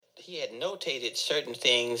He had notated certain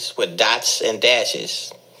things with dots and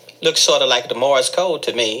dashes. Looked sort of like the Morse code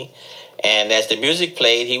to me. And as the music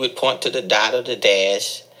played, he would point to the dot or the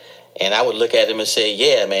dash. And I would look at him and say,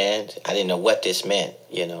 yeah, man, I didn't know what this meant,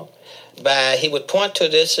 you know. But he would point to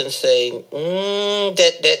this and say, that,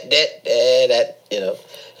 you know.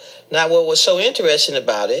 Now, what was so interesting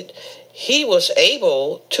about it, he was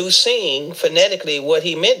able to sing phonetically what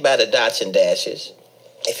he meant by the dots and dashes.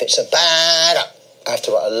 If it's a bad up, I have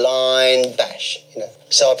to write a line dash, you know.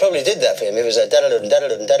 So I probably did that for him. It was a da-da-dum,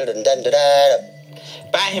 da-da-dum, da-da-dum, da-da-dum.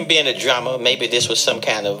 By him being a drummer, maybe this was some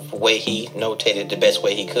kind of way he notated the best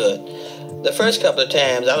way he could. The first couple of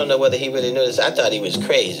times, I don't know whether he really knew this, I thought he was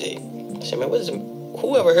crazy. I said, man,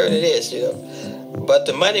 whoever heard of this, you know? But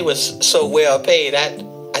the money was so well paid,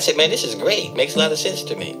 I said, man, this is great. Makes a lot of sense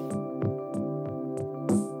to me.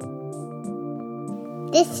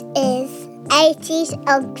 This is 80s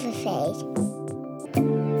Ography.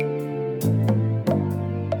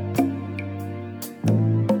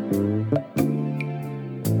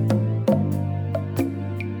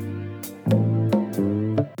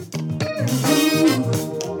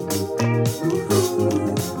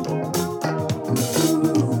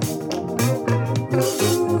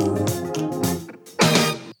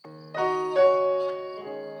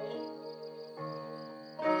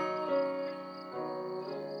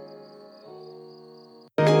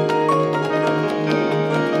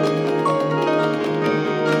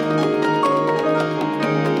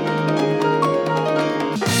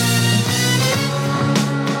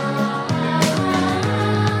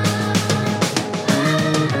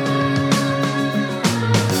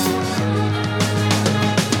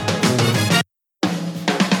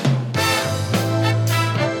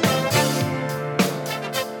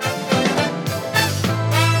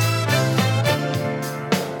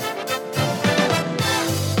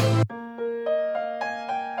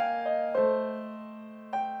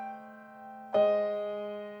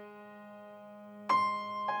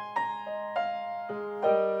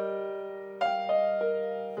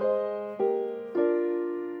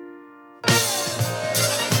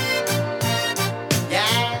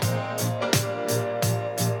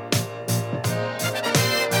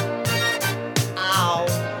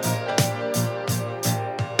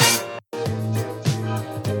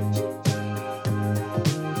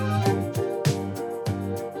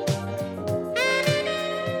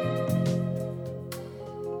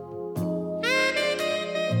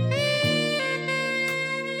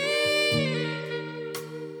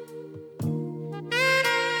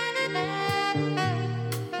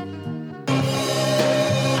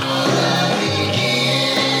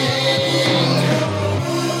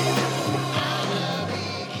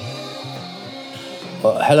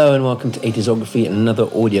 Well, hello and welcome to 80sography and another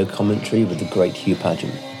audio commentary with the great Hugh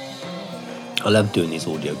Padgham. I love doing these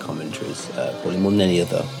audio commentaries, probably more than any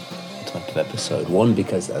other type of episode. One,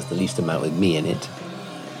 because that's the least amount with me in it.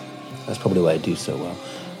 That's probably why I do so well.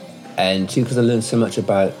 And two, because I learned so much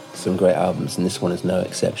about some great albums, and this one is no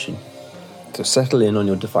exception. So settle in on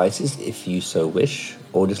your devices if you so wish,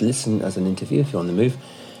 or just listen as an interview if you're on the move,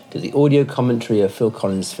 to the audio commentary of Phil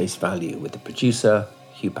Collins' Face Value with the producer,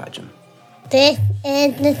 Hugh Padgham. This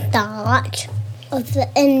is the start of the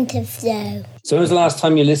interview. So when was the last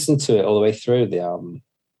time you listened to it all the way through the album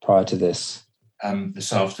prior to this?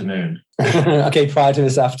 This afternoon. Okay, prior to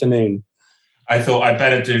this afternoon. I thought I'd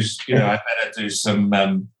better do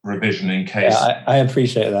some revision in case. Yeah, I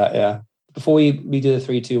appreciate that, yeah. Before we do the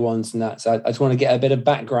 3, 2, 1s and that, so I just want to get a bit of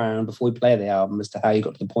background before we play the album as to how you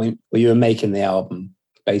got to the point where you were making the album,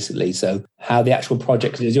 basically. So how the actual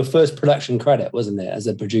project is your first production credit, wasn't it, as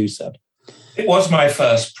a producer? It was my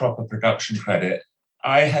first proper production credit.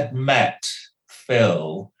 I had met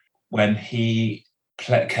Phil when he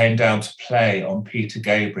came down to play on Peter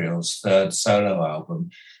Gabriel's third solo album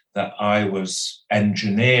that I was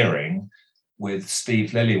engineering with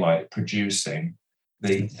Steve Lillywhite producing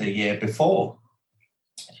the year before.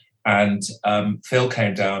 And Phil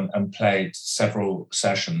came down and played several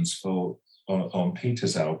sessions on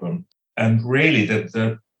Peter's album. And really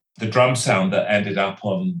the drum sound that ended up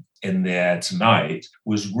in the Air Tonight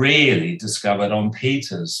was really discovered on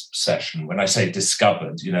Peter's session. When I say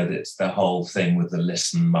discovered, it's the whole thing with the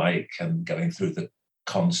listen mic and going through the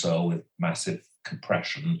console with massive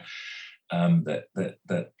compression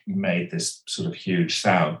that made this sort of huge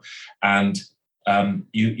sound. And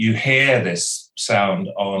you hear this sound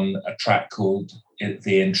on a track called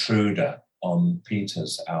The Intruder on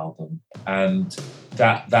Peter's album. And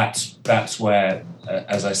that's where,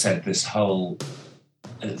 as I said, this whole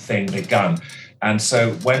thing begun. And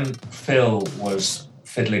so when Phil was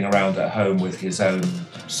fiddling around at home with his own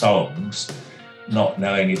songs, not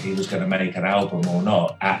knowing if he was going to make an album or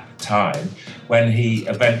not at the time. When he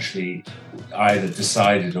eventually either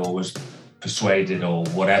decided or was persuaded or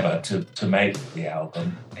whatever to make the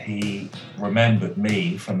album, he remembered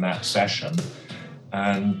me from that session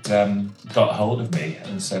and got hold of me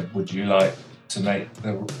and said, would you like to make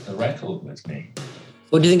the record with me?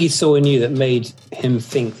 What do you think he saw in you that made him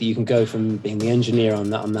think that you can go from being the engineer on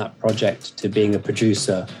that project to being a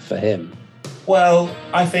producer for him? Well,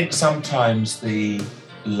 I think sometimes the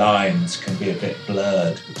lines can be a bit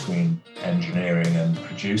blurred between engineering and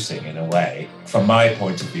producing in a way. From my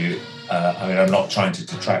point of view, I'm not trying to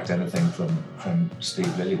detract anything from Steve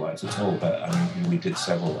Lillywhite at all, but we did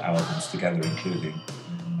several albums together, including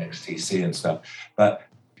XTC and stuff. But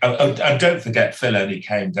and don't forget, Phil only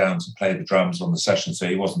came down to play the drums on the session, so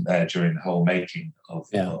he wasn't there during the whole making of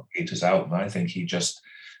Peter's album. I think he just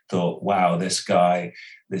thought, wow, this guy,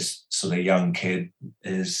 this sort of young kid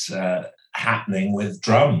is happening with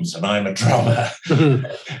drums, and I'm a drummer.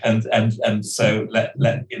 and so let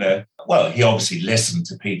well, he obviously listened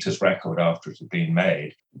to Peter's record after it had been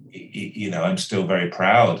made. I'm still very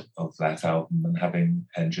proud of that album and having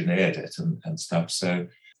engineered it and stuff. So,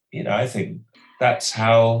 I think that's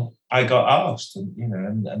how I got asked,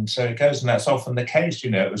 and so it goes, and that's often the case.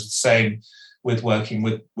 It was the same with working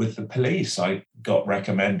with the Police. I got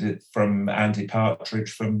recommended from Andy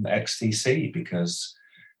Partridge from XTC because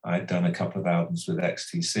I'd done a couple of albums with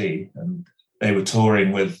XTC, and they were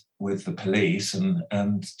touring with the Police,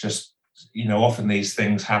 and just, often these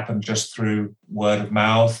things happen just through word of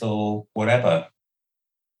mouth or whatever.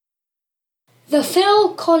 The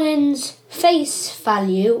Phil Collins Face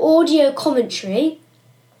Value audio commentary.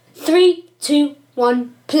 3, 2,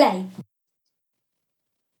 1, play.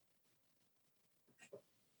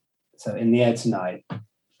 So, In the Air Tonight. Do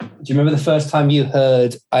you remember the first time you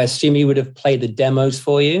heard, I assume he would have played the demos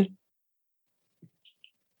for you?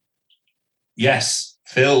 Yes,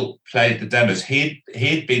 Phil played the demos. He'd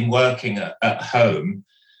been working at home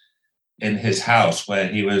in his house where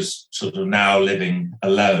he was sort of now living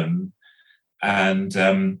alone,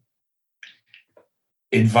 and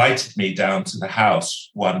invited me down to the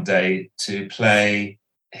house one day to play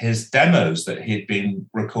his demos that he'd been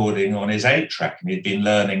recording on his 8-track, and he'd been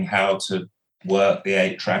learning how to work the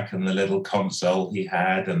 8-track and the little console he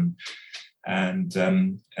had, and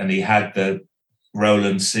he had the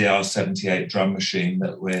Roland CR78 drum machine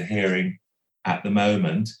that we're hearing at the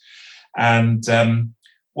moment. And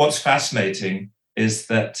what's fascinating is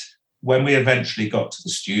that when we eventually got to the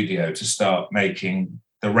studio to start making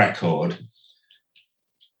the record,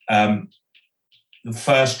 the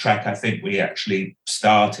first track I think we actually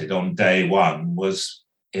started on day one was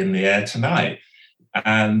In the Air Tonight.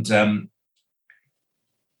 And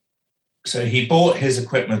so he brought his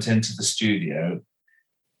equipment into the studio,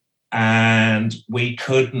 and we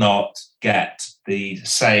could not get the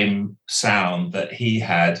same sound that he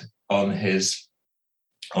had on his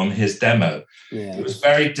demo. Yeah. It was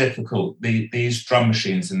very difficult. These drum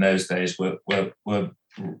machines in those days were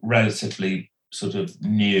relatively sort of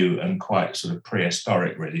new and quite sort of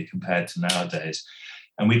prehistoric, really, compared to nowadays.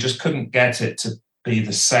 And we just couldn't get it to be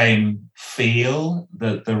the same feel,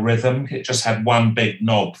 the rhythm. It just had one big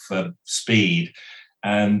knob for speed,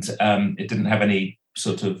 and it didn't have any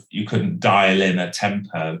sort of, you couldn't dial in a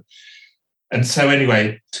tempo. And so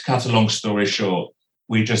anyway, to cut a long story short,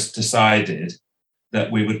 we just decided that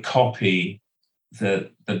we would copy the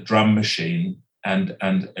drum machine and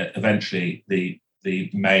eventually the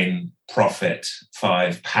main Prophet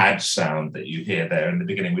 5 pad sound that you hear there in the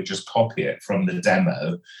beginning. We just copy it from the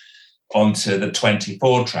demo onto the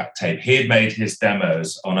 24-track tape. He had made his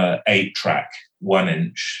demos on a 8-track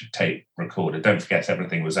 1-inch tape recorder. Don't forget,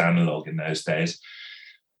 everything was analog in those days.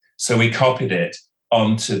 So we copied it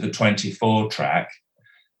onto the 24-track,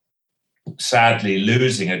 sadly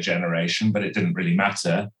losing a generation, but it didn't really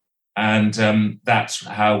matter. And that's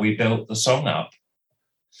how we built the song up.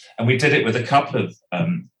 And we did it with a couple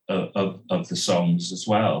of the songs as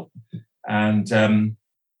well. And it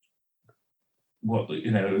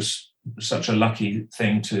was such a lucky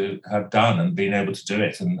thing to have done and been able to do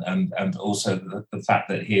it. And also the fact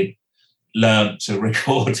that he had learned to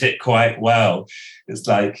record it quite well. It's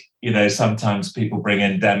like, sometimes people bring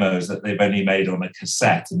in demos that they've only made on a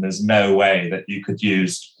cassette, and there's no way that you could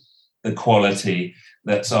use the quality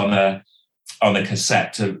that's on a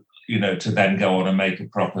cassette to then go on and make a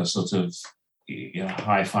proper sort of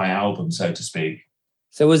hi-fi album, so to speak.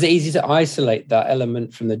 So was it easy to isolate that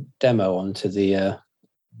element from the demo onto the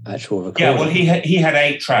actual recording? Yeah, well, he had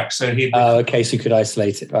 8 tracks, so he. Okay, so you could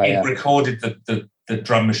isolate it. Right, he recorded the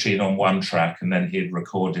drum machine on one track, and then he'd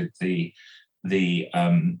recorded the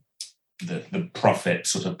the Prophet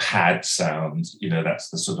sort of pad sound. That's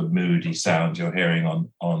the sort of moody sound you're hearing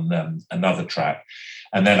on another track.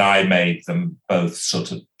 And then I made them both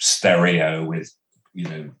sort of stereo with,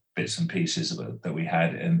 bits and pieces that we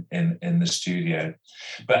had in the studio.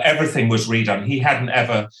 But everything was redone. He hadn't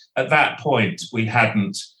ever, at that point, we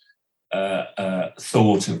hadn't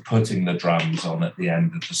thought of putting the drums on at the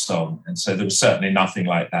end of the song. And so there was certainly nothing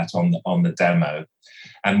like that on the demo.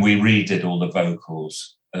 And we redid all the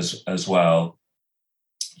vocals as well.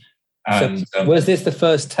 And so was this the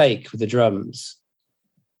first take with the drums?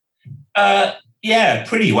 Yeah,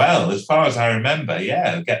 pretty well, as far as I remember.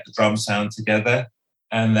 Yeah, get the drum sound together.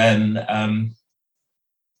 And then,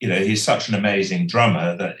 he's such an amazing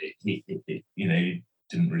drummer that he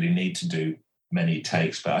didn't really need to do many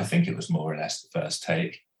takes, but I think it was more or less the first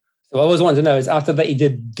take. So what I always wanted to know is, after that he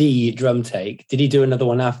did the drum take, did he do another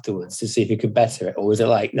one afterwards to see if he could better it? Or was it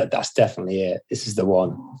like, no, that's definitely it, this is the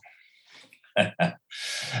one?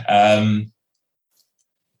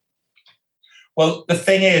 Well, the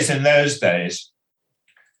thing is, in those days,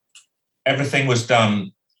 everything was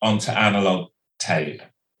done onto analog tape.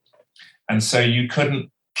 And so you couldn't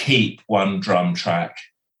keep one drum track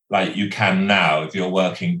like you can now if you're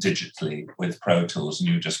working digitally with Pro Tools, and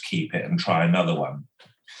you just keep it and try another one.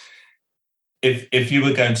 If you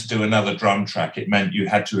were going to do another drum track, it meant you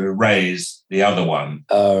had to erase the other one.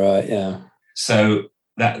 Oh, right, yeah. So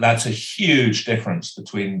that's a huge difference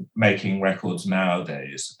between making records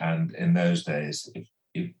nowadays and in those days.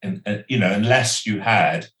 Unless you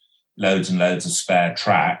had loads and loads of spare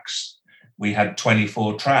tracks, we had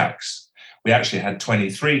 24 tracks. We actually had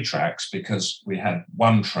 23 tracks because we had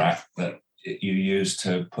one track that you use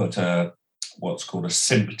to put what's called a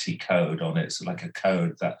sympathy code on it. It's like a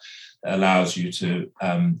code that allows you to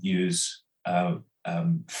use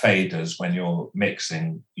faders when you're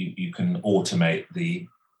mixing. You can automate the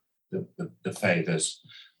faders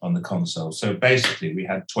on the console. So basically we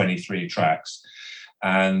had 23 tracks.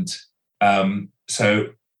 And so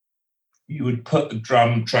you would put the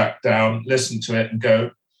drum track down, listen to it and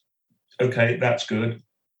go, okay, that's good.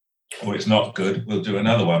 Or it's not good, we'll do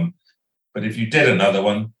another one. But if you did another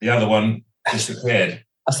one, the other one disappeared.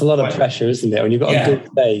 That's a lot of pressure, isn't it? When you've got a good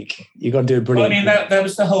take, you've got to do a brilliant. Well, I mean, that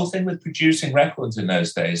was the whole thing with producing records in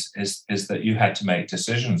those days, is that you had to make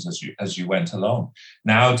decisions as you went along.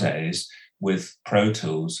 Nowadays, with Pro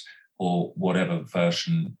Tools or whatever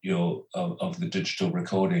version of the digital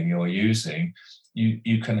recording you're using,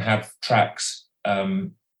 you can have tracks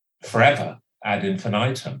forever, ad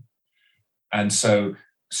infinitum. And so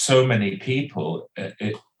many people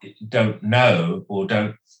don't know or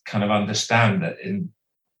don't kind of understand that in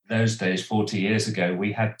those days, 40 years ago,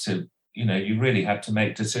 we had to, you really had to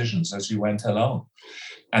make decisions as you went along.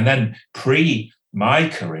 And then pre my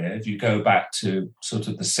career, if you go back to sort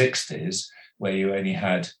of the 60s, where you only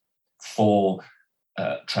had 4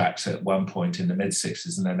 tracks at one point in the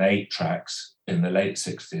mid-60s, and then 8 tracks in the late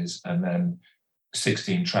 60s, and then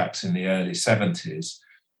 16 tracks in the early 70s,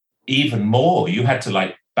 even more, you had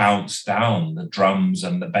to bounce down the drums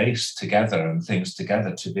and the bass together and things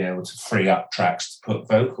together to be able to free up tracks to put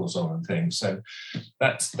vocals on and things. So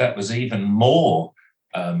that was even more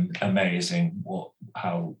amazing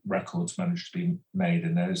how records managed to be made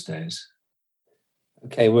in those days.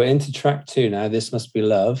 Okay, we're into track 2 now. This Must Be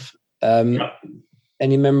Love.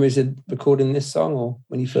 Any memories of recording this song, or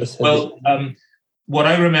when you first heard it? What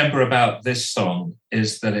I remember about this song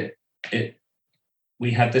is that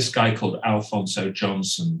we had this guy called Alfonso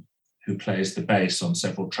Johnson who plays the bass on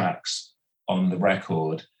several tracks on the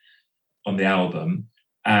record, on the album.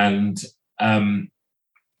 And I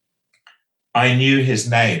knew his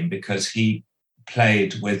name because he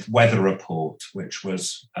played with Weather Report, which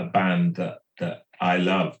was a band that I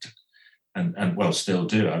loved and well, still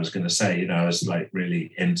do. I was going to say, I was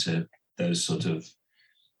really into those sort of,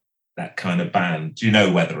 that kind of band. Do you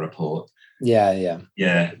know Weather Report? Yeah.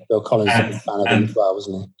 Bill Collins was a fan of him as well,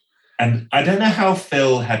 wasn't he? And I don't know how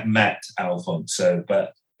Phil had met Alfonso,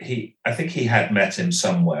 but I think he had met him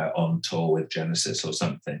somewhere on tour with Genesis or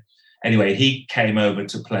something. Anyway, he came over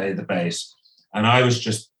to play the bass, and I was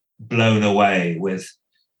just blown away with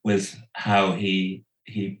how he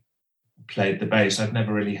played the bass. I'd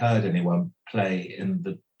never really heard anyone play in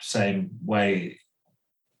the same way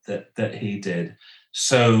that he did.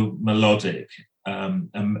 So melodic.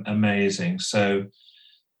 Amazing. So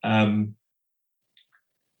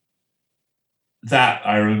that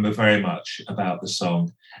I remember very much about the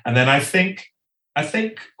song. And then I think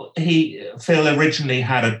Phil originally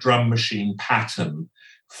had a drum machine pattern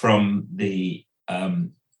from the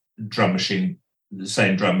drum machine, the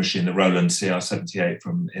same drum machine, the Roland CR78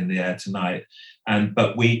 from In the Air Tonight.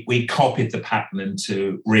 but we copied the pattern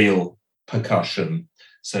into real percussion.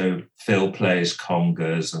 So Phil plays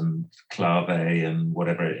congas and clave and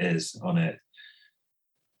whatever it is on it.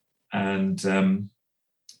 And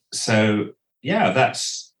so yeah,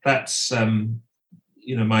 that's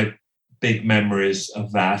my big memories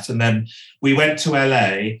of that. And then we went to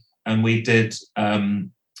LA and we did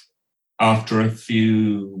after a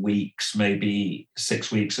few weeks, maybe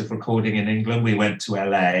 6 weeks of recording in England, we went to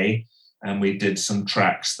LA and we did some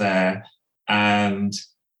tracks there. And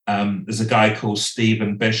there's a guy called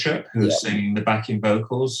Stephen Bishop who's singing the backing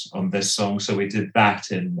vocals on this song. So we did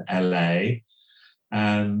that in LA.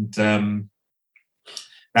 And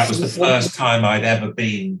that was the first time I'd ever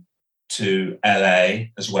been to LA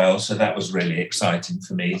as well. So that was really exciting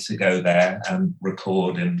for me to go there and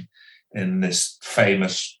record in this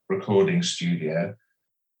famous recording studio.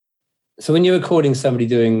 So when you're recording somebody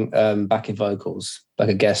doing backing vocals, like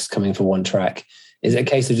a guest coming for one track, is it a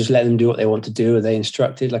case of just letting them do what they want to do? Are they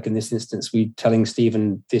instructed? Like in this instance, we telling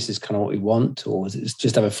Stephen, this is kind of what we want? Or is it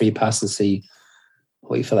just have a free pass and see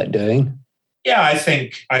what you feel like doing? Yeah, I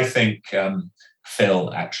think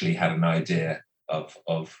Phil actually had an idea of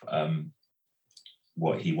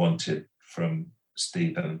what he wanted from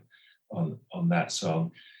Stephen on that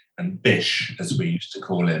song. And Bish, as we used to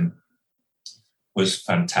call him, was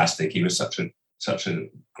fantastic. He was such a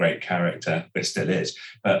great character, but still is.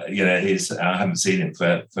 But I haven't seen him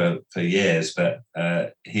for years, but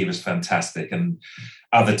he was fantastic. And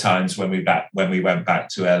other times when we went back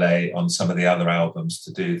to LA on some of the other albums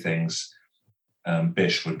to do things,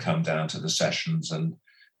 Bish would come down to the sessions and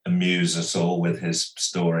amuse us all with his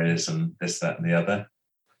stories and this, that, and the other.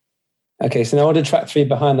 Okay, so now on to track 3,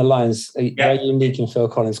 Behind the Lines. Very unique in Phil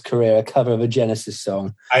Collins' career, a cover of a Genesis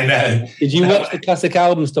song. I know. Did you watch the Classic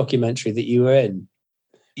Albums documentary that you were in?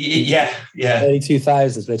 Yeah. Early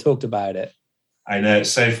 2000s, they talked about it. I know,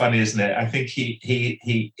 it's so funny, isn't it? I think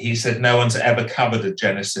he said no one's ever covered a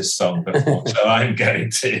Genesis song before, so I'm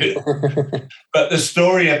going to. But the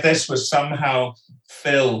story of this was somehow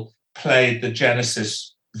Phil played the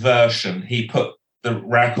Genesis version. He put the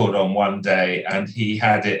record on one day and he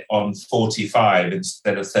had it on 45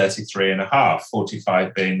 instead of 33.5,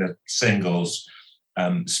 45 being the singles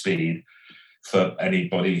speed for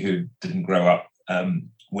anybody who didn't grow up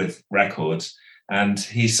with records. And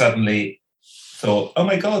he suddenly thought, oh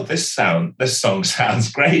my God, this song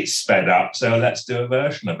sounds great sped up, so let's do a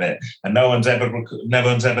version of it. And no one's ever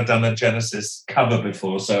done a Genesis cover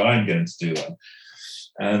before, so I'm going to do one.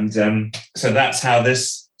 And so that's how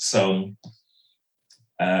this song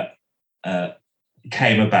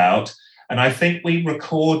came about. And I think we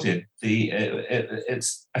recorded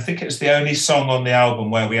I think it's the only song on the album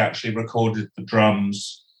where we actually recorded the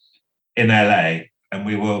drums in LA. And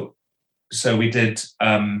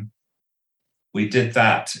we did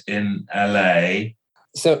that in LA.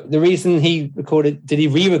 So the reason he recorded, did he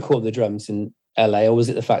re-record the drums in LA, or was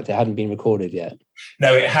it the fact it hadn't been recorded yet?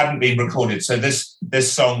 No, it hadn't been recorded. So this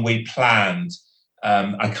song we planned,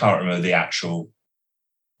 I can't remember the actual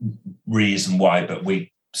reason why, but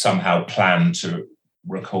we somehow planned to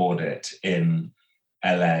record it in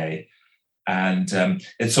LA. And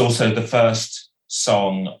it's also the first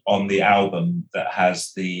song on the album that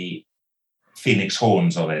has the Phoenix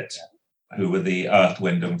horns on it, who were the Earth,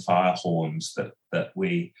 Wind and Fire horns that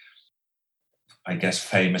we, I guess,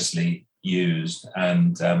 famously used.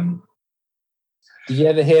 And did you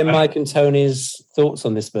ever hear Mike and Tony's thoughts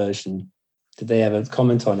on this version? Did they ever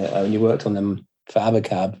comment on it when you worked on them for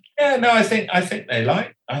Abacab? Yeah, no, I think they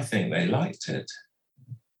liked it.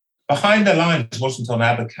 Behind the Lines wasn't on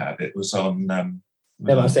Abacab; it was on.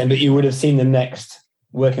 No, I'm saying, but you would have seen them next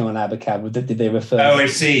working on Abacab. Did they refer? Oh, I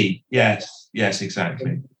see. Yes,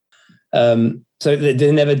 exactly. So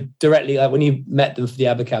they never directly, like when you met them for the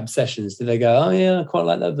Abacab sessions, did they go, oh yeah, I quite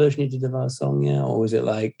like that version you did of our song, yeah? Or was it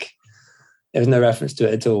like there was no reference to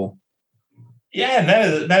it at all? Yeah,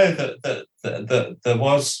 no, there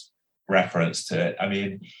was reference to it. I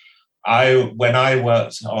mean, when I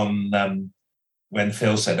worked on when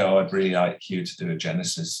Phil said, oh, I'd really like you to do a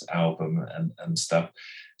Genesis album and stuff.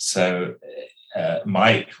 So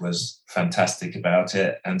Mike was fantastic about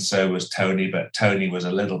it, and so was Tony. But Tony was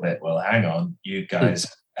a little bit, well, hang on, you guys,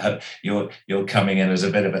 you're coming in as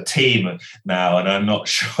a bit of a team now, and I'm not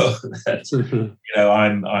sure that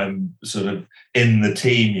I'm sort of in the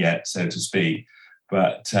team yet, so to speak.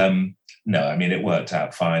 But no, I mean, it worked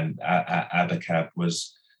out fine. Abacab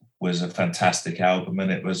was a fantastic album,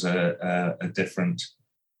 and it was a different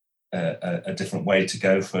way to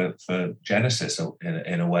go for Genesis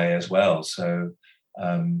in a way as well. So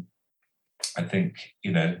I think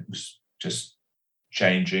it was just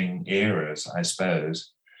changing eras, I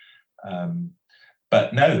suppose.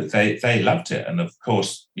 But no, they loved it, and of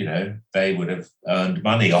course, they would have earned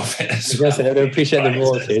money off it. I guess they would appreciate the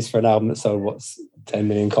royalties for an album that sold 10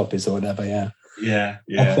 million copies or whatever. Yeah. Yeah.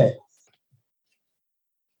 Okay.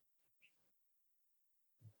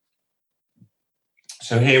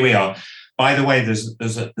 So here we are. By the way,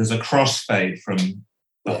 there's a crossfade from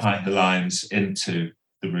behind the lines into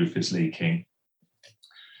The Roof is Leaking,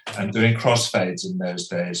 and doing crossfades in those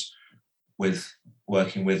days with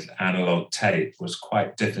working with analog tape was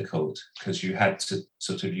quite difficult, because you had to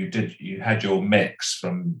you had your mix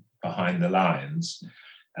from behind the lines,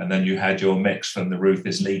 and then you had your mix from The Roof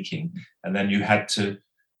is Leaking, and then you had to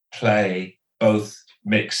play both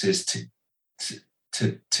mixes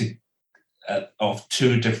of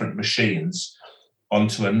two different machines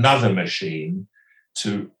onto another machine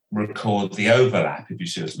to record the overlap, if you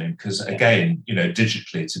see what I mean. Because again,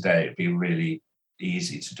 digitally today it'd be really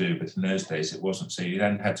easy to do, but in those days it wasn't. So you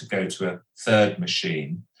then had to go to a third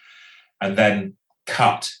machine and then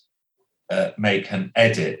make an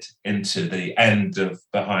edit into the end of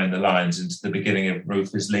Behind the Lines, into the beginning of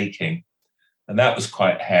Roof is Leaking. And that was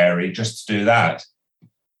quite hairy just to do that.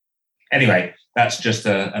 Anyway, that's just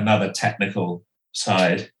another technical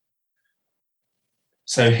side.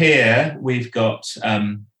 So here we've got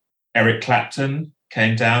Eric Clapton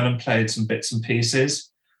came down and played some bits and pieces,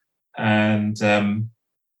 and a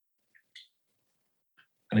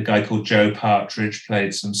guy called Joe Partridge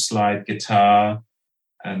played some slide guitar,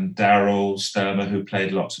 and Daryl Sturmer, who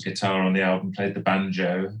played lots of guitar on the album, played the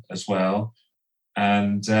banjo as well.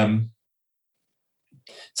 And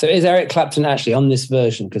so is Eric Clapton actually on this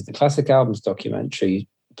version? Because the Classic Albums documentary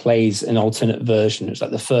plays an alternate version. It's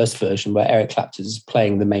like the first version where Eric Clapton is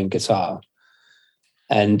playing the main guitar.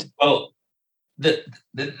 And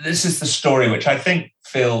this is the story which I think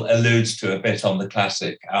Phil alludes to a bit on the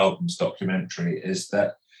Classic Albums documentary, is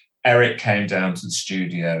that Eric came down to the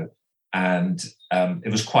studio, and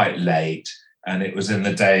it was quite late, and it was in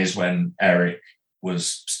the days when Eric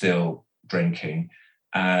was still drinking,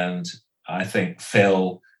 and I think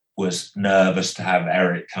Phil was nervous to have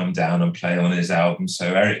Eric come down and play on his album.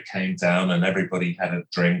 So Eric came down and everybody had a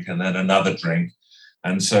drink and then another drink.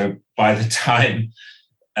 And so by the time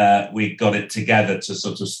we got it together to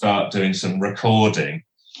sort of start doing some recording,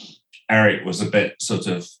 Eric was a bit sort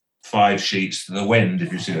of 5 sheets to the wind,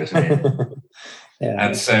 if you see what I mean. Yeah.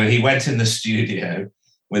 And so he went in the studio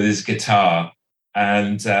with his guitar,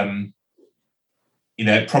 and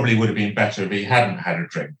it probably would have been better if he hadn't had a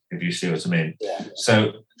drink, if you see what I mean. Yeah.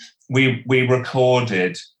 So we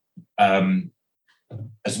recorded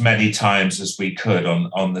as many times as we could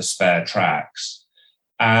on the spare tracks,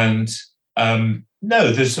 and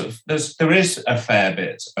there is a fair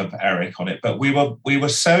bit of Eric on it, but we were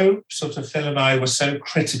so sort of, Phil and I were so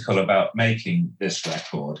critical about making this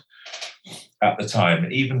record at the time,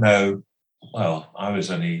 even though, well, I was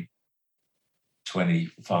only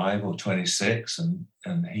 25 or 26,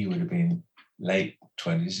 and he would have been late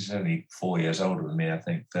 20s. He's only 4 years older than me, I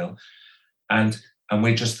think, Phil. And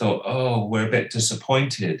we just thought, we're a bit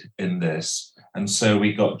disappointed in this. And so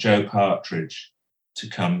we got Joe Partridge to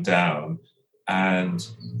come down and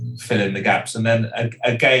fill in the gaps. And then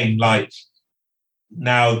again, like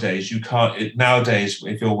nowadays, nowadays,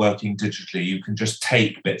 if you're working digitally, you can just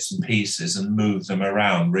take bits and pieces and move them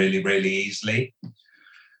around really, really easily.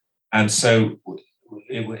 And so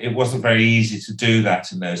it wasn't very easy to do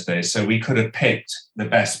that in those days. So we could have picked the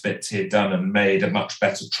best bits he had done and made a much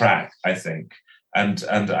better track, I think. And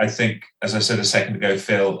I think, as I said a second ago,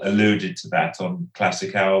 Phil alluded to that on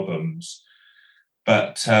Classic Albums.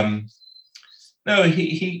 But no,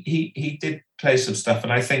 he did play some stuff.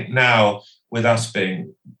 And I think now, with us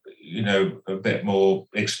being, a bit more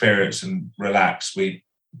experienced and relaxed, we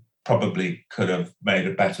probably could have made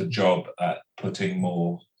a better job at putting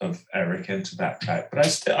more of Eric into that track. But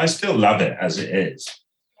I still love it as it is.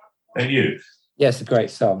 Don't you? Yeah, it's a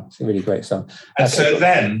great song. It's a really great song. And so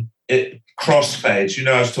then it crossfades.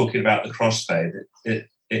 I was talking about the crossfade.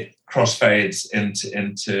 It crossfades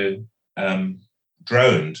into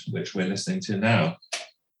Droned, which we're listening to now.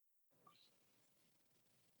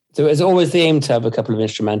 So it's always the aim to have a couple of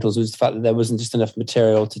instrumentals. It was the fact that there wasn't just enough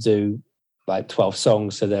material to do like 12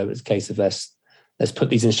 songs. So there was a case of let's put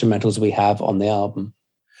these instrumentals we have on the album.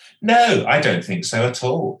 No, I don't think so at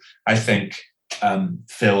all. I think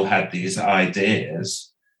Phil had these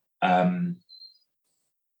ideas of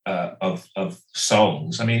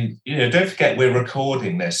songs. I mean, don't forget we're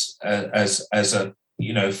recording this as a,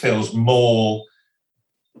 Phil's more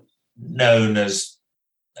known as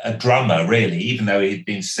a drummer, really, even though he'd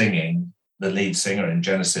been singing the lead singer in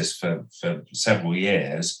Genesis for several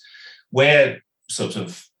years, we're sort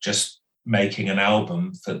of just making an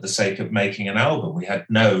album for the sake of making an album. We had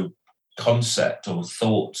no concept or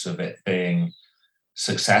thoughts of it being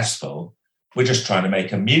successful. We're just trying to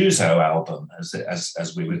make a muso album,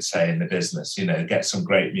 as we would say in the business, get some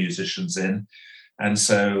great musicians in. And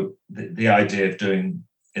so the idea of doing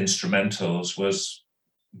instrumentals was,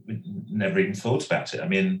 we never even thought about it. I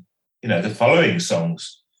mean, the following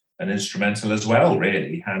songs, an instrumental as well,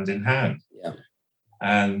 really, hand in hand. Yeah.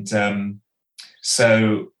 And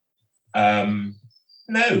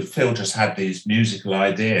no, Phil just had these musical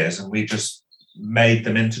ideas and we just made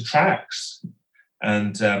them into tracks.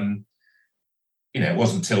 And, it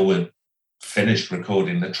wasn't until we finished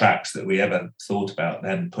recording the tracks that we ever thought about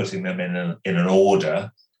then putting them in an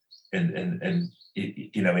order, into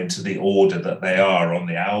the order that they are on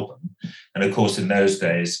the album. And of course, in those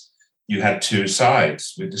days, you had two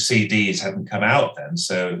sides. With the CDs hadn't come out then,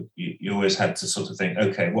 so you always had to sort of think,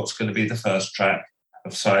 okay, what's going to be the first track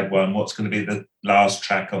of side one? What's going to be the last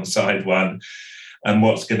track on side one? And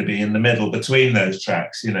what's going to be in the middle between those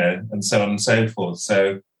tracks, and so on and so forth.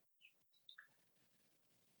 So,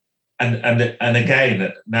 and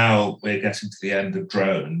again, now we're getting to the end of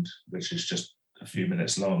Droned, which is just a few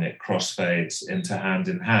minutes long. It crossfades into Hand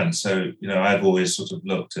in Hand. So, I've always sort of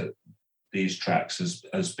looked at these tracks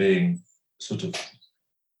as being sort of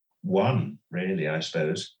one, really, I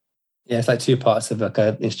suppose. Yeah, it's like two parts of like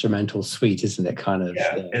an instrumental suite, isn't it? Kind of.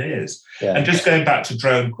 Yeah, it is. Yeah. And just going back to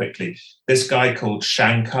Drone quickly, this guy called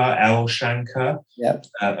Shankar, L. Shankar,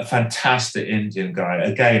 a fantastic Indian guy.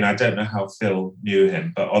 Again, I don't know how Phil knew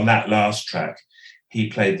him, but on that last track, he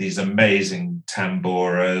played these amazing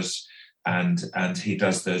tamboras, and he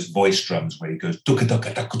does those voice drums where he goes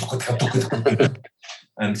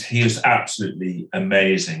and he is absolutely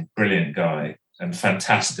amazing, brilliant guy, and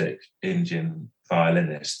fantastic Indian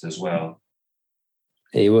violinist as well.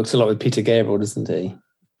 He works a lot with Peter Gabriel, doesn't he?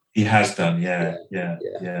 He has done, yeah.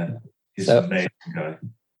 He's an amazing guy.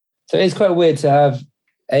 So it's quite weird to have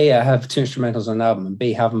have two instrumentals on an album and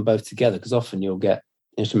B, have them both together, because often you'll get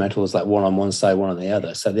instrumentals like one on one side, one on the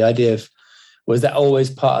other. So the idea of, was that always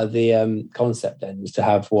part of the concept then, was to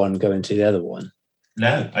have one go into the other one?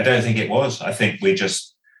 No, I don't think it was. I think we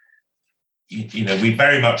just, we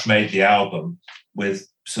very much made the album with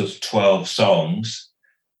sort of 12 songs.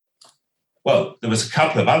 Well, there was a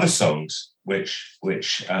couple of other songs which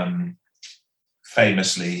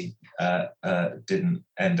famously didn't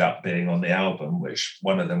end up being on the album, which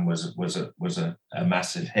one of them was a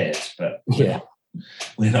massive hit, but yeah,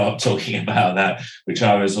 we're not talking about that, which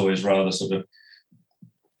I was always rather sort of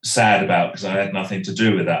sad about because I had nothing to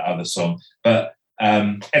do with that other song. But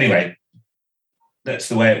anyway, that's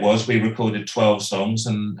the way it was. We recorded 12 songs,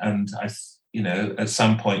 and I, at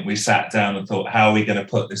some point we sat down and thought, how are we going to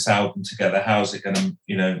put this album together? How's it going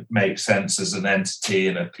to, make sense as an entity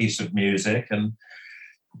and a piece of music? And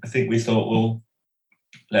I think we thought, well,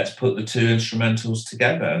 let's put the two instrumentals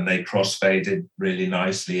together, and they crossfaded really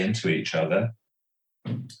nicely into each other.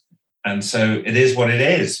 And so it is what it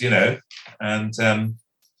is, and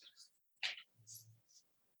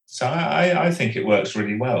so I think it works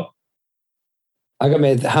really well. I got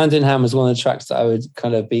me, Hand in Hand was one of the tracks that I would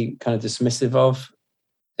kind of be kind of dismissive of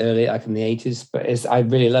early, like in the 80s, but I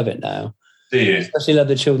really love it now. Do you? I especially love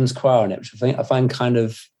the children's choir on it, which I find kind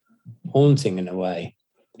of haunting in a way.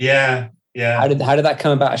 Yeah. How did that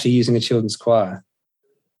come about, actually using a children's choir?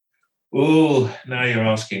 Oh, now you're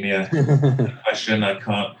asking me a question I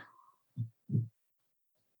can't.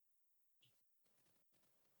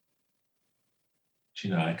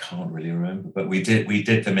 I can't really remember, but we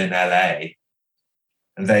did them in LA,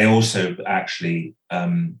 and they also actually,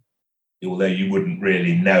 although you wouldn't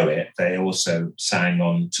really know it, they also sang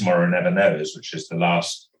on Tomorrow Never Knows, which is the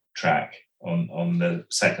last track on the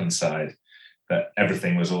second side. But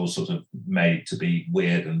everything was all sort of made to be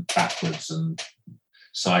weird and backwards and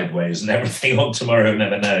sideways and everything on Tomorrow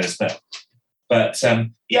Never Knows. But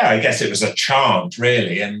I guess it was a chant,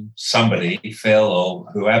 really. And somebody, Phil or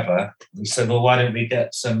whoever, we said, well, why don't we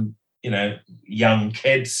get some, young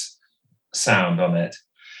kids sound on it?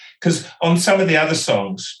 Because on some of the other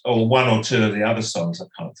songs, or one or two of the other songs, I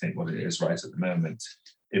can't think what it is right at the moment,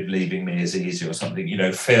 If Leaving Me Is Easy or something,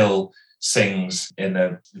 Phil sings in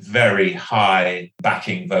a very high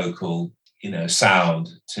backing vocal, sound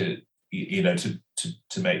to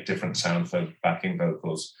make different sound for backing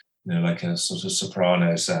vocals. Like a sort of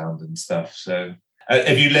soprano sound and stuff. So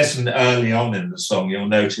if you listen early on in the song, you'll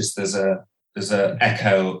notice there's a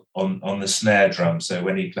echo on the snare drum. So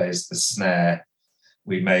when he plays the snare,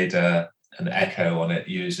 we made an echo on it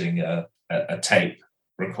using a tape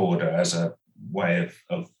recorder as a way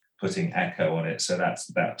of putting echo on it. So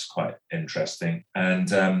that's quite interesting.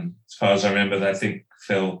 And as far as I remember, I think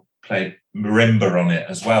Phil played marimba on it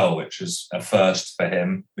as well, which was a first for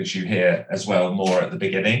him, which you hear as well more at the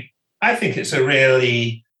beginning. I think it's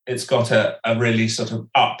got a really sort of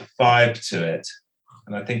up vibe to it.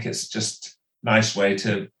 And I think it's just a nice way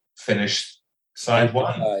to finish side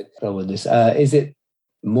one. Is it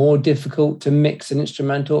more difficult to mix an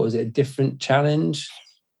instrumental, or is it a different challenge?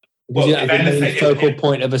 Well, if anything, the focal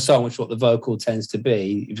point of a song, which is what the vocal tends to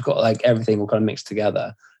be, you've got like everything all kind of mixed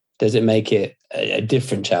together. Does it make it a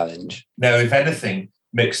different challenge? No, if anything,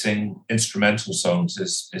 mixing instrumental songs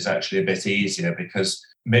is actually a bit easier, because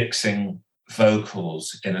mixing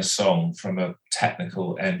vocals in a song from a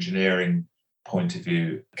technical engineering point of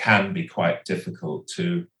view can be quite difficult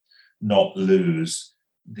to not lose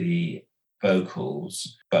the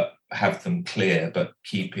vocals, but have them clear, but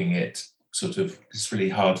keeping it sort of, it's really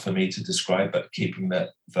hard for me to describe, but keeping the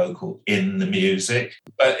vocal in the music.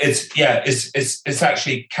 But it's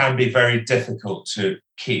actually can be very difficult to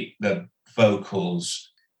keep the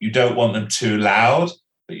vocals. You don't want them too loud,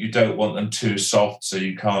 but you don't want them too soft so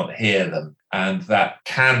you can't hear them. And that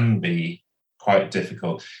can be quite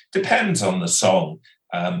difficult. Depends on the song.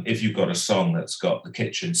 If you've got a song that's got the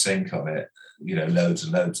kitchen sink on it, loads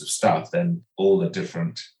and loads of stuff, then all the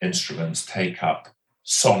different instruments take up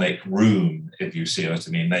sonic room, if you see what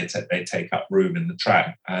I mean. They take up room in the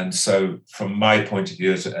track. And so from my point of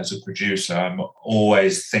view as a producer, I'm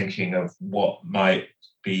always thinking of what might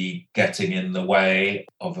be getting in the way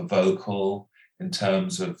of a vocal, in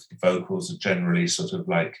terms of vocals are generally sort of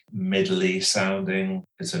like middly sounding.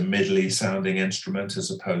 It's a middly sounding instrument as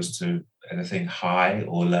opposed to anything high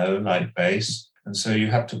or low like bass. And so you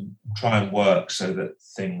have to try and work so that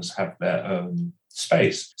things have their own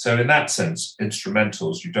space. So in that sense,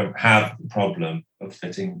 instrumentals, you don't have the problem of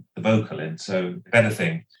fitting the vocal in. So if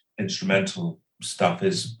anything, instrumental stuff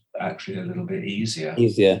is actually a little bit easier.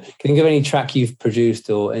 Can you give any track you've produced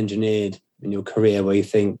or engineered in your career where you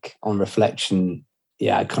think on reflection,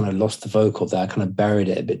 I kind of lost the vocal there, I kind of buried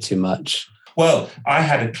it a bit too much? Well, I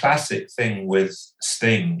had a classic thing with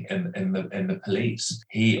Sting in the Police.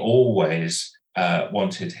 He always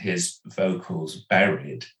wanted his vocals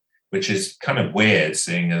buried, which is kind of weird,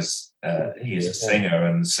 seeing as he's a singer,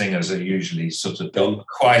 and singers are usually sort of got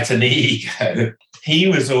quite an ego. He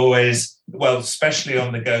was always, especially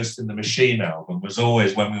on the Ghost in the Machine album, was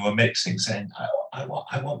always, when we were mixing, saying, I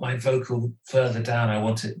want my vocal further down, I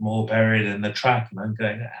want it more buried in the track. And I'm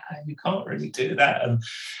going, you can't really do that.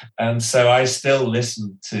 And so I still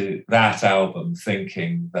listen to that album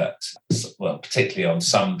thinking that, particularly on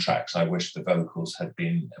some tracks, I wish the vocals had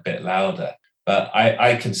been a bit louder. But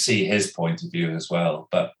I can see his point of view as well.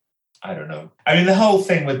 But I don't know. I mean, the whole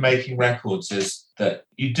thing with making records is that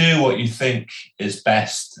you do what you think is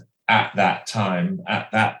best at that time, at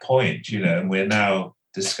that point, and we're now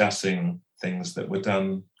discussing things that were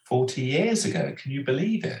done 40 years ago. Can you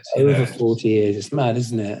believe it? Over 40 years. It's mad,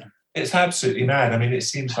 isn't it? It's absolutely mad. I mean, it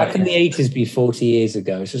seems like... How can the 80s be 40 years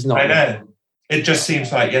ago? It's just not... I know. It just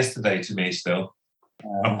seems like yesterday to me still.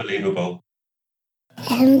 Unbelievable.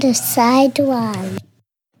 And the side one.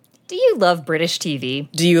 Do you love British TV?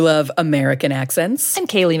 Do you love American accents? I'm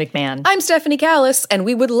Kaylee McMahon. I'm Stephanie Callis, and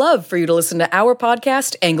we would love for you to listen to our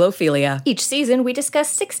podcast, Anglophilia. Each season, we discuss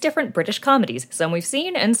 6 different British comedies, some we've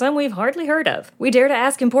seen and some we've hardly heard of. We dare to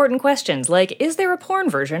ask important questions like, is there a porn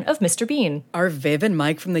version of Mr. Bean? Are Viv and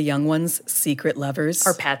Mike from The Young Ones secret lovers?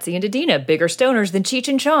 Are Patsy and Adina bigger stoners than Cheech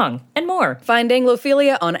and Chong? And more. Find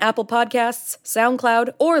Anglophilia on Apple Podcasts,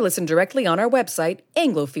 SoundCloud, or listen directly on our website,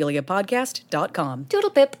 anglophiliapodcast.com.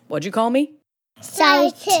 Toodle pip. What'd you call me?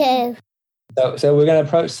 Side 2. So we're going to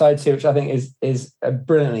approach side 2, which I think is a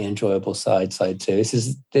brilliantly enjoyable side 2.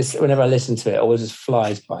 This whenever I listen to it, it always just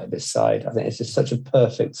flies by this side. I think it's just such a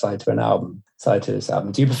perfect side to this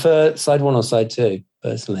album. Do you prefer side 1 or side 2,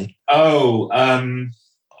 personally? That's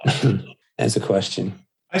a question.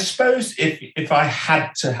 I suppose if I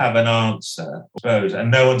had to have an answer,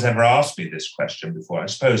 and no one's ever asked me this question before, I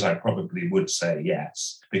suppose I probably would say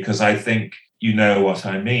yes, because I think You Know What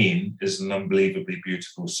I Mean is an unbelievably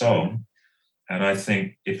beautiful song. And I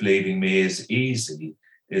think If Leaving Me Is Easy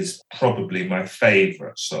is probably my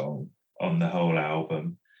favourite song on the whole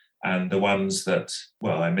album. And the ones that,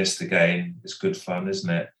 I Missed Again is good fun, isn't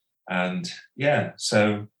it? And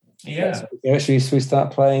so. Should we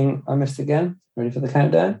start playing I Missed Again? Ready for the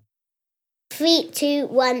countdown? 3, 2,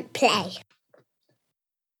 1, play.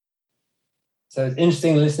 So it's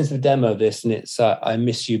interesting listening to the demo of this, and it's I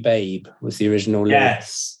Miss You Babe was the original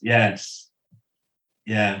yes, yeah.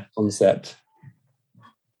 concept.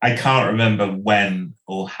 I can't remember when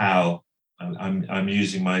or how. I'm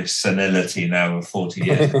using my senility now of 40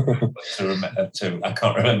 years I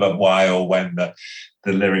can't remember why or when the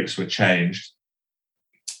lyrics were changed.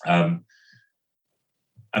 I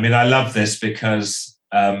mean, I love this because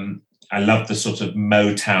I love the sort of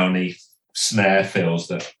Motown-y snare fills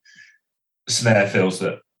that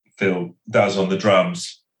Phil does on the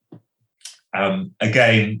drums.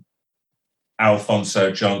 Again,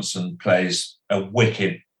 Alphonso Johnson plays a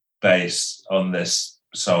wicked bass on this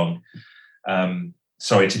song.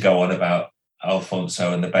 Sorry to go on about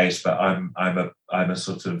Alphonso and the bass, but I'm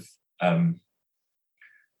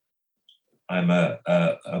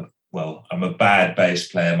a bad bass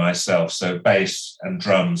player myself. So bass and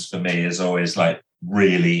drums for me is always like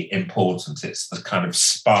really important. It's the kind of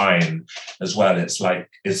spine as well. It's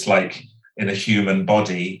like in a human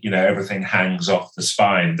body, you know, everything hangs off the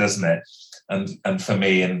spine, doesn't it? And for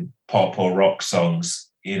me, in pop or rock songs,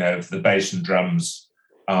 you know, if the bass and drums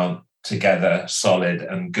aren't together, solid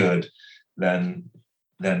and good, then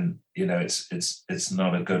you know it's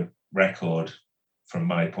not a good record from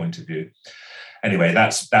my point of view. Anyway,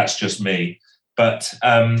 that's just me. But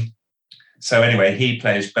so anyway, he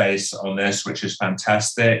plays bass on this, which is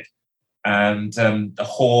fantastic, and the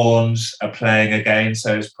horns are playing again.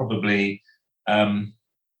 So it's probably you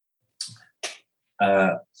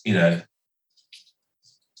know,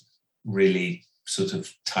 really sort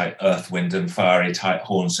of tight Earth, Wind and Fiery type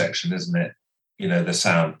horn section, isn't it? You know, the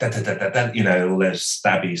sound, da, da, da, da, da, you know, all those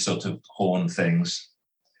stabby sort of horn things.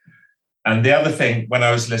 And the other thing, when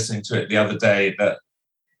I was listening to it the other day, that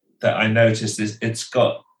I noticed is it's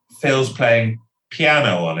got Phil's playing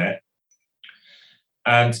piano on it,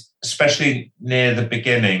 and especially near the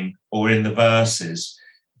beginning or in the verses,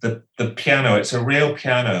 the piano, it's a real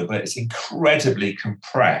piano, but it's incredibly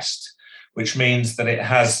compressed, which means that it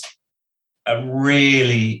has a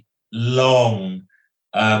really long,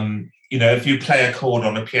 you know, if you play a chord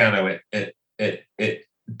on a piano, it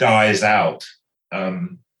dies out,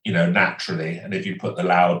 you know, naturally. And if you put the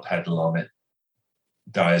loud pedal on it,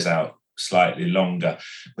 dies out slightly longer.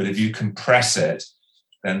 But if you compress it,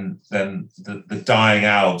 then the dying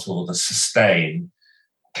out or the sustain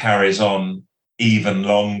carries on even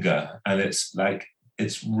longer. And it's like,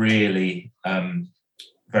 it's really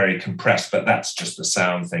very compressed, but that's just the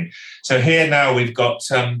sound thing. So here now we've got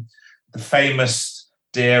the famous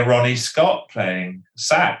dear Ronnie Scott playing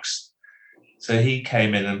sax. So he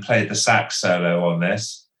came in and played the sax solo on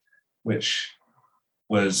this, which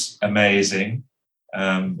was amazing.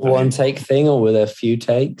 One take thing, or were there a few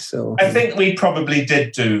takes? Or I think we probably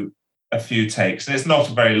did do a few takes, and it's not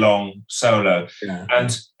a very long solo. Yeah.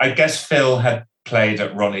 And I guess Phil had played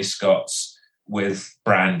at Ronnie Scott's with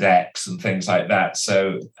Brand X and things like that.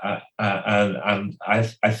 So, and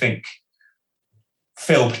I think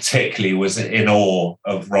Phil particularly was in awe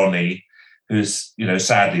of Ronnie, who's, you know,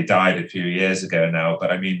 sadly died a few years ago now.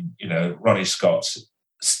 But I mean, you know, Ronnie Scott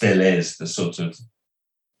still is the sort of,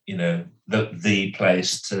 you know, the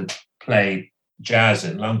place to play jazz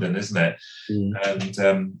in London, isn't it? Mm.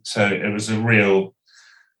 And so it was a real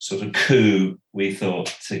sort of coup, we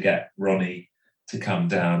thought, to get Ronnie to come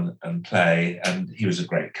down and play, and he was a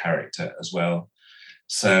great character as well.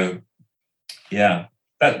 So yeah,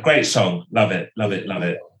 that great song, love it.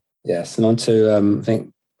 Yes, and on to I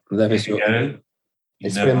think it's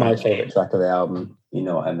been my favourite track of the album. You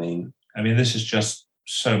know what I mean? I mean, this is just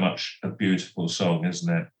so much a beautiful song,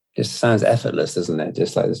 isn't it? Just sounds effortless, doesn't it?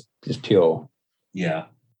 Just like just pure. Yeah,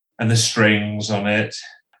 and the strings on it.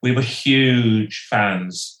 We were huge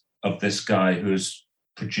fans of this guy who's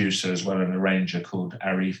producer as well, an arranger called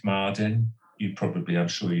Arif Mardin. You probably, I'm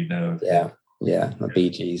sure you know. Yeah, the Bee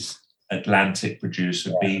Gees. Atlantic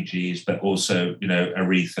producer, Bee Gees, but also, you know,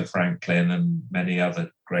 Aretha Franklin and many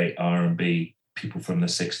other great R&B people from the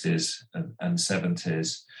 60s and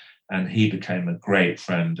 70s. And he became a great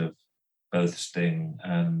friend of both Sting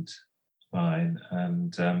and mine.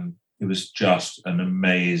 And he was just an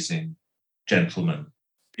amazing gentleman.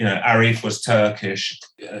 You know, Arif was Turkish,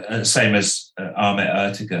 same as Ahmet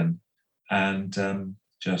Ertegun, and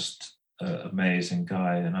just an amazing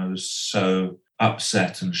guy. And I was so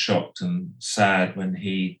upset and shocked and sad when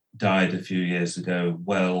he died a few years ago,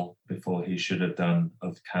 well before he should have done,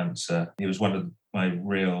 of cancer. He was one of my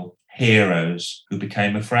real heroes who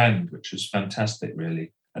became a friend, which was fantastic,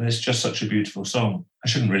 really. And it's just such a beautiful song. I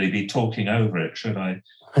shouldn't really be talking over it, should I?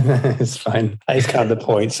 It's fine. It's kind of the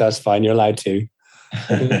point, so that's fine. You're allowed to.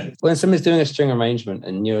 When somebody's doing a string arrangement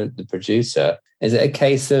and you're the producer, is it a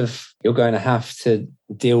case of you're going to have to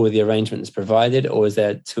deal with the arrangement that's provided, or is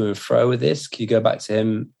there to and fro with this? Can you go back to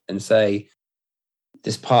him and say,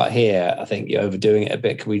 this part here, I think you're overdoing it a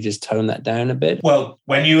bit. Can we just tone that down a bit? Well,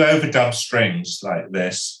 when you overdub strings like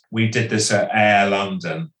this, we did this at Air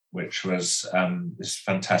London, which was this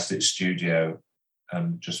fantastic studio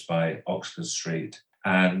just by Oxford Street.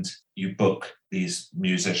 And you book these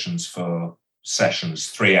musicians for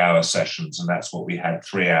sessions, 3-hour sessions, and that's what we had,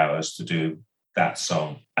 3 hours to do that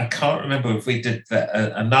song. I can't remember if we did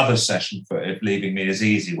another session for If Leaving Me Is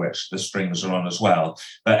Easy, which the strings are on as well.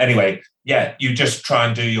 But anyway, yeah, you just try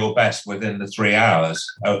and do your best within the 3 hours,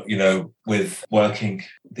 with working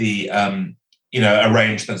the,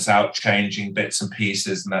 arrangements out, changing bits and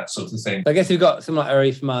pieces and that sort of thing. I guess you've got someone like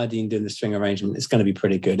Arif Mardin doing the string arrangement. It's going to be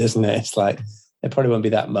pretty good, isn't it? It's like, there probably won't be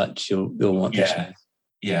that much you'll want to change.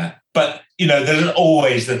 Yeah. But, there's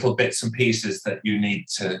always little bits and pieces that you need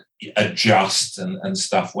to adjust and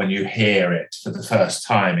stuff when you hear it for the first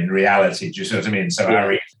time in reality. Do you see what I mean? So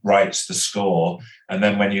Ari writes the score, and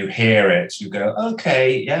then when you hear it, you go,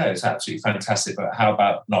 okay, yeah, it's absolutely fantastic. But how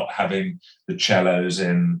about not having the cellos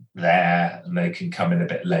in there and they can come in a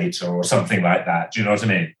bit later or something like that? Do you know what I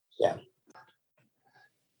mean? Yeah.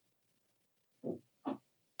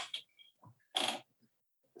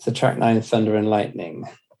 So track 9, Thunder and Lightning.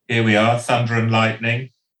 Here we are, Thunder and Lightning.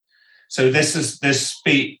 So this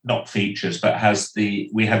not features, but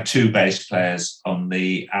we have 2 bass players on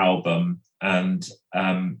the album, and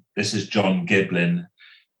this is John Giblin,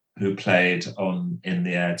 who played on In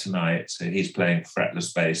the Air Tonight. So he's playing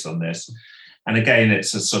fretless bass on this. And again,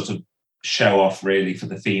 it's a sort of show off really for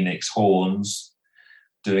the Phoenix Horns,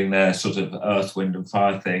 doing their sort of Earth, Wind and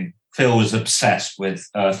Fire thing. Phil was obsessed with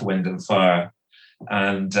Earth, Wind and Fire.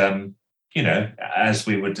 And, as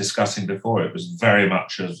we were discussing before, it was very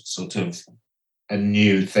much a sort of a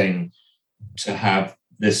new thing to have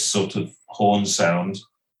this sort of horn sound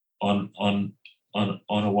on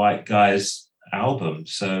a white guy's album.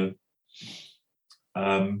 So,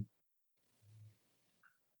 and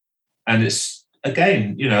it's,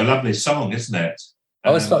 again, a lovely song, isn't it? I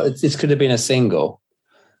always thought this could have been a single.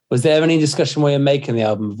 Was there any discussion while you're making the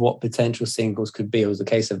album of what potential singles could be? Or was the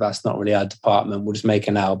case of that's not really our department, we'll just make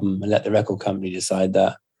an album and let the record company decide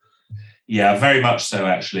that? Yeah, very much so,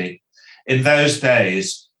 actually. In those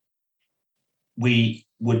days, we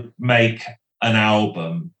would make an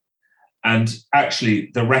album, and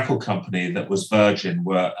actually the record company that was Virgin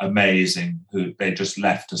were amazing, who they just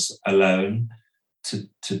left us alone to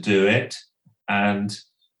do it. And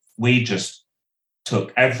we just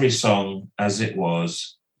took every song as it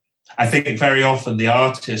was. I think very often the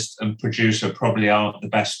artist and producer probably aren't the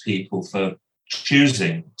best people for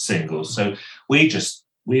choosing singles. So we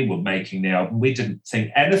were making the album. We didn't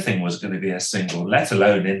think anything was going to be a single, let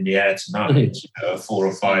alone In the Air Tonight, a 4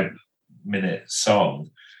 or 5 minute song.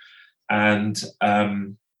 And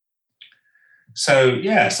so,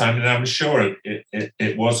 yes, I mean, I'm sure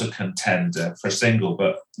it was a contender for a single,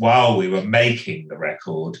 but while we were making the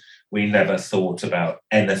record, we never thought about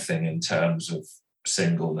anything in terms of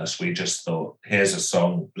singleness. We just thought, here's a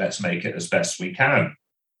song, let's make it as best we can.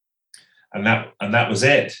 And that was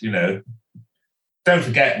it, Don't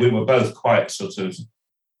forget, we were both quite sort of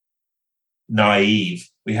naive.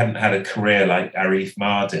 We hadn't had a career like Arif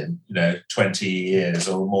Mardin, 20 years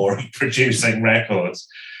or more of producing records.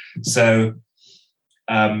 So,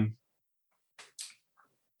 I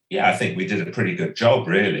think we did a pretty good job,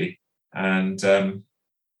 really. And there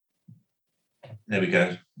we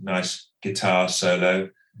go. Nice guitar solo.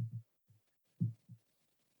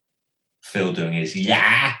 Phil doing his his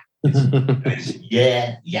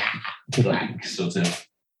black sort of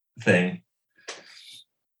thing.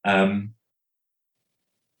 And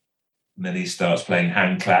then he starts playing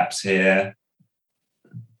hand claps here.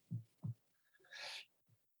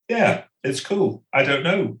 Yeah, it's cool. I don't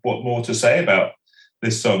know what more to say about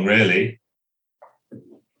this song, really.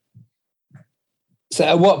 So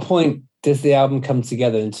at what point does the album come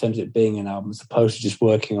together in terms of it being an album as opposed to just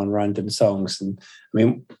working on random songs? And I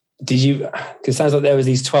mean, because it sounds like there was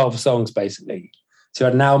these 12 songs basically. So you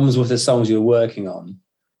had an album's worth of songs you were working on.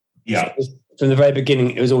 Yeah. So from the very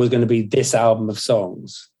beginning, it was always going to be this album of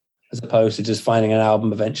songs as opposed to just finding an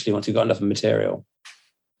album eventually once you got enough material.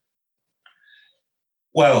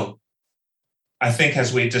 Well, I think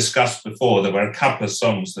as we discussed before, there were a couple of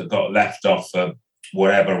songs that got left off for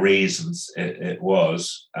whatever reasons it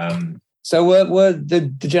was. So were the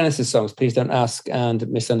Genesis songs, Please Don't Ask and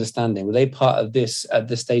Misunderstanding, were they part of this at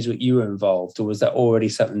the stage that you were involved, or was that already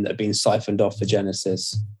something that had been siphoned off for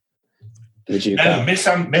Genesis? No,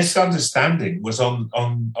 Misunderstanding was on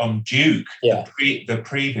Duke, the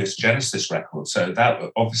previous Genesis record. So that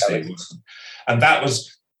obviously was, and that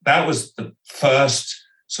was the first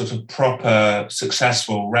sort of proper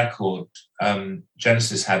successful record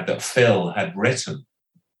Genesis had that Phil had written.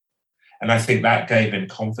 And I think that gave him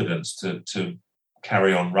confidence to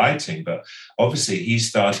carry on writing. But obviously he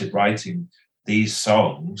started writing these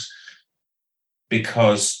songs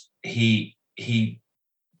because he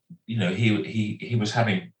was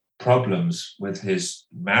having problems with his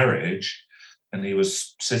marriage, and he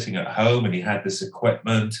was sitting at home and he had this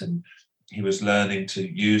equipment and he was learning to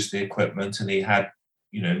use the equipment, and he had,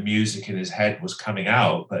 music in his head was coming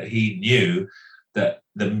out, but he knew that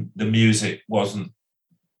the music wasn't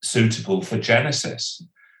suitable for Genesis.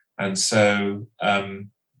 And so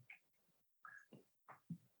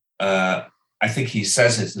I think he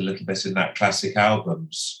says it a little bit in that Classic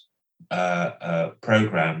Albums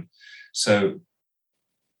program. So,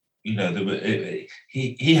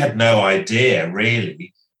 he had no idea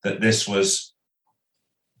really that this was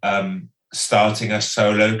starting a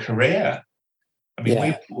solo career. I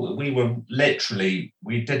mean, we were literally,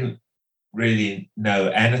 we didn't really know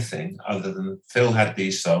anything other than Phil had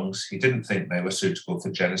these songs. He didn't think they were suitable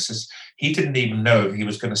for Genesis. He didn't even know if he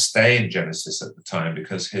was going to stay in Genesis at the time,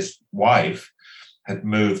 because his wife had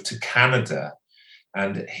moved to Canada,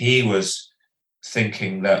 and he was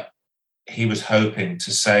thinking that he was hoping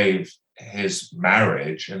to save his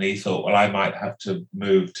marriage, and he thought, well, I might have to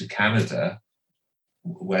move to Canada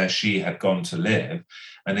where she had gone to live,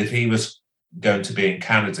 and if he was going to be in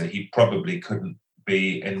Canada, he probably couldn't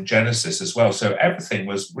be in Genesis as well. So everything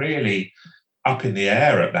was really up in the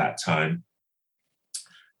air at that time.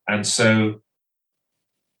 And so,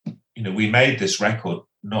 we made this record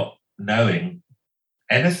not knowing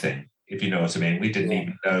anything, if you know what I mean. We didn't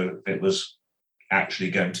even know if it was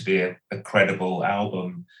actually going to be a credible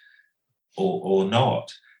album or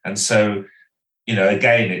not. And so,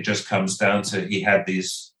 again, it just comes down to he had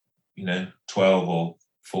these, 12 or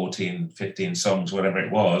 14, 15 songs, whatever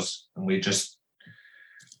it was. And we just,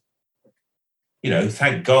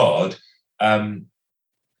 thank God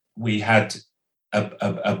we had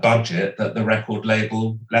a budget that the record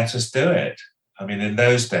label let us do it. I mean, in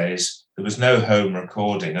those days, there was no home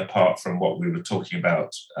recording apart from what we were talking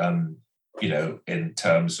about, in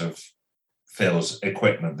terms of Phil's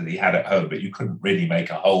equipment that he had at home, but you couldn't really make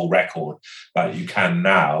a whole record like you can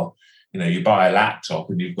now. You buy a laptop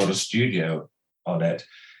and you've got a studio on it,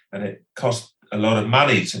 and it cost a lot of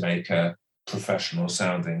money to make a professional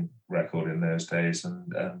sounding record in those days.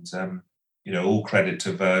 And all credit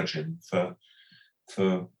to Virgin for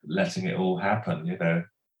letting it all happen,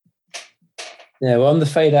 Yeah, well, on the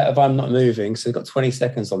fade out of I'm Not Moving, so we've got 20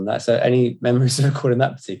 seconds on that. So any memories of recording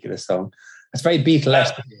that particular song? It's very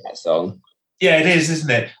Beatlesque, that song. Yeah, it is, isn't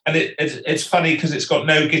it? And it's funny because it's got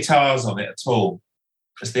no guitars on it at all.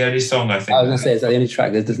 It's the only song, I think. I was going to say, it's the only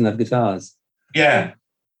track that doesn't have guitars. Yeah,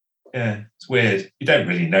 it's weird. You don't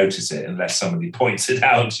really notice it unless somebody points it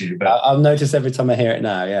out to you. But I'll notice every time I hear it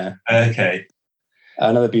now, yeah. Okay.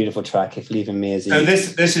 Another beautiful track, If Leaving Me Is So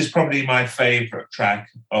Easy. this is probably my favourite track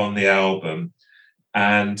on the album.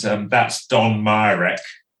 And that's Don Myrick,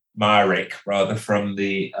 from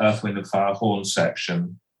the Earth, Wind and Fire horn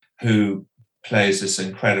section, who plays this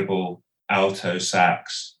incredible alto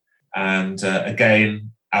sax. And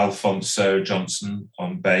again, Alphonso Johnson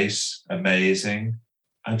on bass, amazing.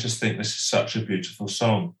 I just think this is such a beautiful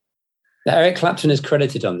song. Now, Eric Clapton is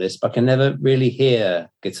credited on this, but I can never really hear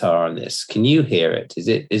guitar on this. Can you hear it? Is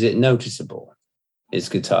it noticeable, his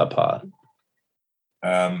guitar part?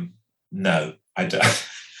 No, I don't.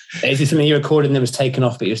 Is it something you recorded and it was taken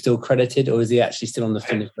off, but you're still credited, or is he actually still on the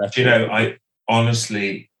finished record? I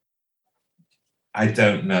honestly, I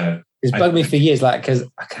don't know. It's bugged me for years, because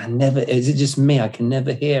I can never. Is it just me? I can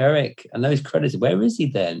never hear Eric. I know he's credited. Where is he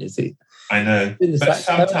then? Is he? I know, but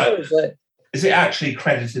sometimes is it actually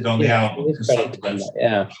credited on the album?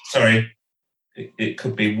 Yeah. Sorry, it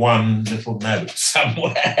could be one little note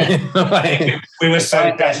somewhere. We were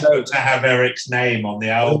so desperate to have Eric's name on the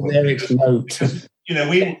album. Eric's note. Because,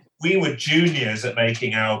 we were juniors at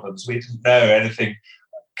making albums. We didn't know anything.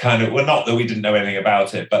 Not that we didn't know anything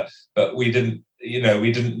about it, but we didn't.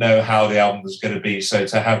 We didn't know how the album was going to be. So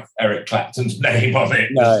to have Eric Clapton's name on it,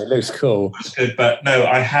 it looks cool. Was good. But no,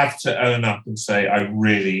 I have to own up and say I'm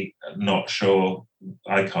really not sure.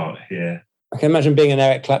 I can't hear. I can imagine being an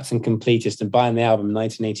Eric Clapton completist and buying the album in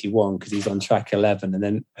 1981 because he's on track 11, and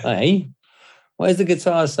then, hey, where's the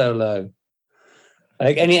guitar solo?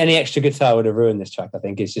 Like any extra guitar would have ruined this track. I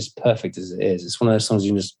think it's just perfect as it is. It's one of those songs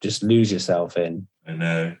you can just lose yourself in. I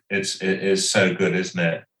know it is so good, isn't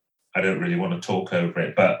it? I don't really want to talk over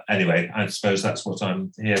it, but anyway, I suppose that's what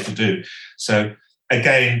I'm here to do. So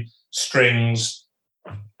again, strings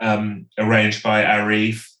arranged by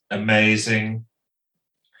Arif, amazing.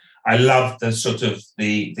 I love the sort of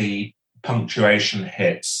the punctuation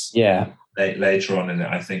hits. Yeah. Later on in it,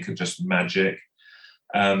 I think are just magic.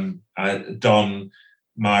 Don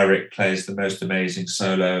Myrick plays the most amazing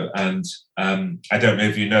solo, and I don't know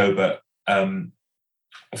if you know, but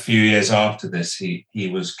a few years after this, he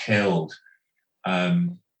was killed,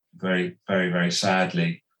 very, very, very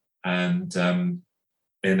sadly, and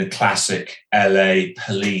in a classic LA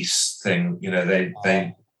police thing, they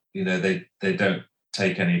don't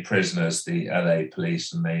take any prisoners, the LA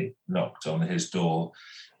police, and they knocked on his door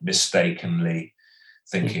mistakenly,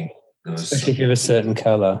 thinking there was especially of a certain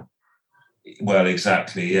colour. Well,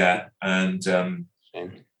 exactly, yeah. And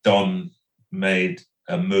Don made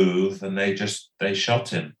a move, and they shot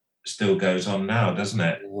him. Still goes on now, doesn't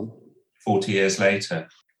it? 40 years later.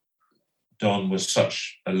 Don was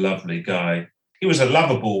such a lovely guy. He was a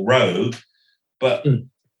lovable rogue, but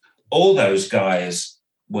all those guys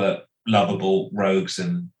were lovable rogues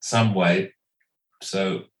in some way.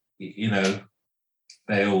 So,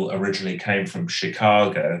 they all originally came from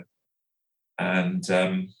Chicago. And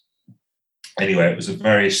anyway, it was a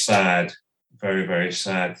very sad, very, very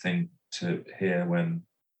sad thing to hear when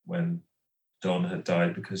Don had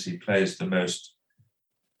died, because he plays the most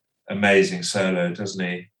amazing solo, doesn't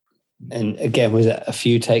he? And again, was it a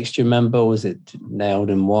few takes? Do you remember? Or was it nailed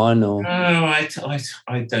in one? Or no, I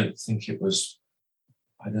don't think it was.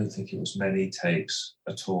 I don't think it was many takes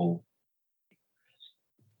at all.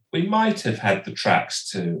 We might have had the tracks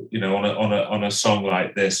to, on a song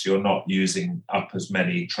like this, you're not using up as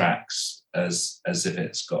many tracks as if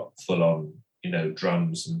it's got full on,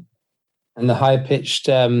 drums and the high pitched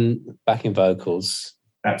backing vocals.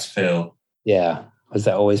 That's Phil. Yeah, was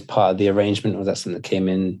that always part of the arrangement, or was that something that came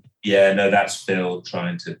in? Yeah, no, that's Phil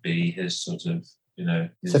trying to be his sort of,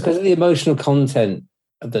 So because of the emotional content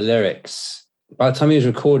of the lyrics, by the time he was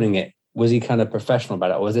recording it, was he kind of professional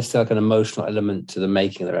about it, or was there still like an emotional element to the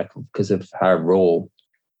making of the record because of how raw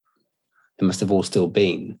it must have all still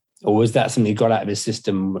been? Or was that something he got out of his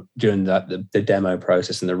system during the demo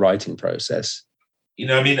process and the writing process?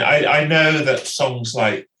 I know that songs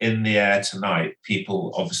like In the Air Tonight,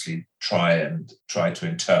 people obviously try to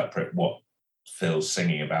interpret what Phil's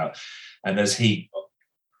singing about. And as he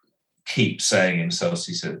keeps saying himself,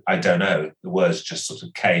 he said, I don't know, the words just sort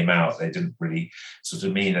of came out. They didn't really sort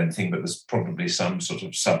of mean anything, but there's probably some sort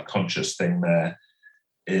of subconscious thing there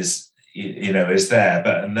is there.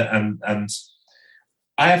 But and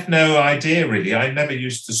I have no idea really. I never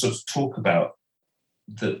used to sort of talk about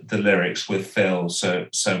the lyrics with Phil so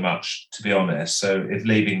much, to be honest. So if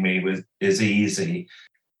Leaving Me is easy,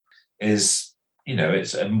 is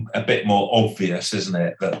it's a bit more obvious, isn't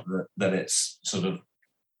it, that it's sort of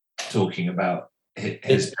talking about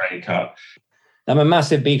his breakup. I'm a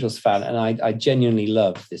massive Beatles fan, and I genuinely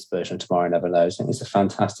love this version of Tomorrow Never Knows. I think it's a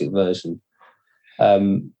fantastic version.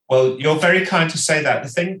 Well, you're very kind to say that. The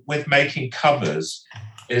thing with making covers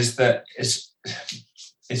is that it's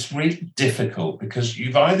really difficult, because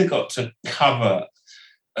you've either got to cover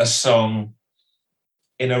a song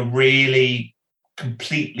in a really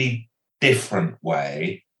completely different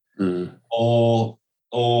way, or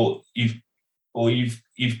you've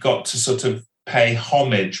got to sort of pay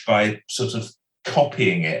homage by sort of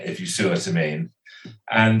copying it, if you see what I mean.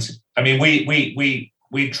 And I mean, we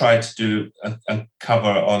tried to do a cover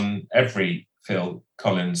on every Phil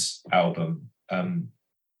Collins album.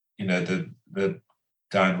 The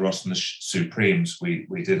Diana Ross and the Supremes we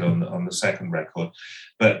did on the second record,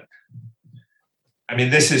 but I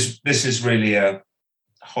mean, this is really a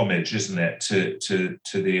homage, isn't it, to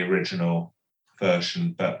the original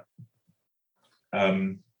version? But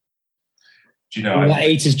that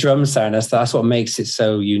 80s drum sound, that's what makes it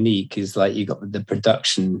so unique, is like you got the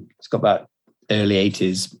production. It's got that early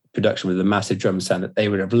 80s production with a massive drum sound that they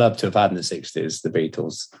would have loved to have had in the 60s, the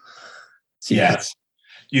Beatles. So yes.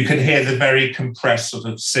 You can hear the very compressed sort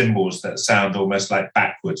of cymbals that sound almost like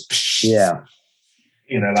backwards. Yeah.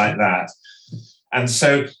 Like that. And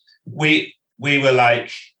so we were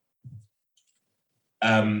like,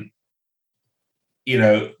 trying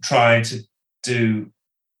to do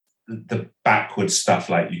the backwards stuff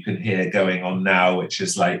like you can hear going on now, which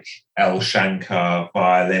is like El Shankar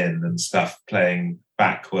violin and stuff playing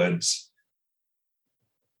backwards.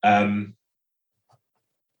 It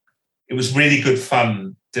was really good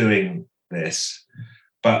fun doing this,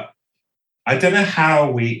 but I don't know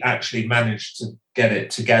how we actually managed to get it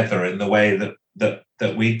together in the way that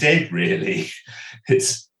we did, really.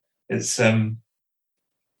 It's because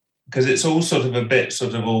it's all sort of a bit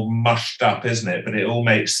sort of all mushed up, isn't it? But it all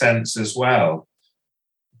makes sense as well.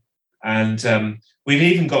 And we've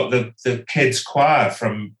even got the kids choir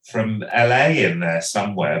from LA in there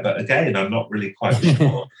somewhere, but again, I'm not really quite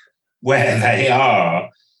sure where they are.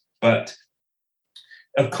 But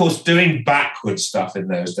of course, doing backward stuff in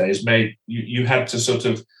those days made you had to sort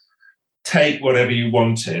of take whatever you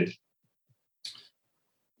wanted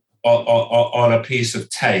on a piece of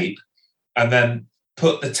tape and then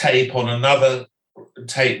put the tape on another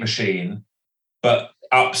tape machine, but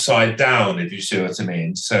upside down, if you see what I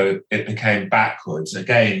mean. So it became backwards.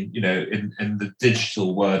 Again, in the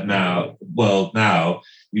digital world now,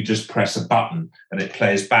 you just press a button and it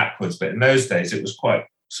plays backwards. But in those days, it was quite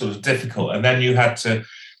sort of difficult. And then you had to,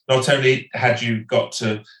 not only had you got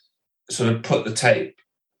to sort of put the tape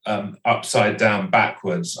upside down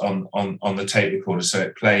backwards on the tape recorder so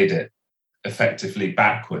it played it effectively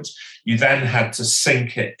backwards, you then had to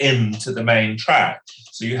sync it into the main track.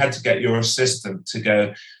 So you had to get your assistant to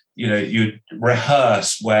go, you'd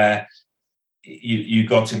rehearse where you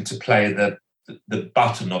got him to play the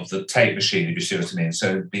button of the tape machine, if you see what I mean. So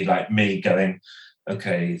it'd be like me going,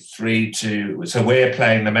 okay, 3, 2, so we're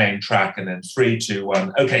playing the main track, and then 3, 2,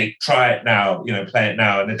 1, okay, try it now, play it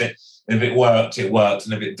now. And if it worked, it worked.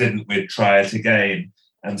 And if it didn't, we'd try it again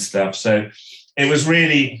and stuff. So it was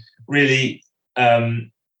really, really, I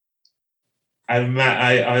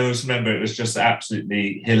always remember it was just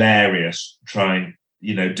absolutely hilarious trying,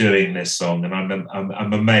 doing this song. And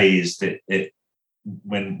I'm amazed it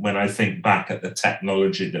when I think back at the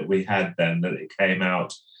technology that we had then, that it came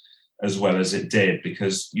out as well as it did,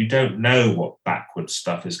 because you don't know what backward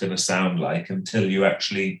stuff is going to sound like until you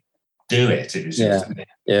actually do it.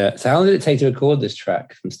 Yeah. So how long did it take to record this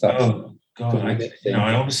track from start? Oh God,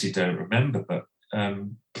 I honestly don't remember, but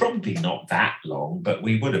probably not that long. But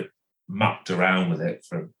we would have mucked around with it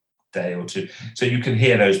for a day or two, so you can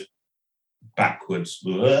hear those backwards,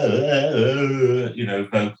 vocals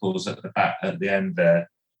at the back at the end there.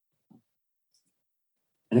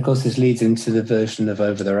 And of course, this leads into the version of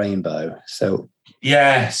Over the Rainbow. So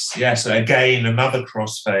yes. Again, another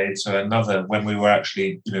crossfade. So another, when we were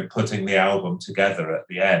actually, putting the album together at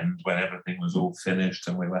the end, when everything was all finished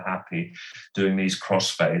and we were happy, doing these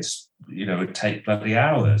crossfades, would take bloody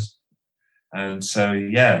hours. And so,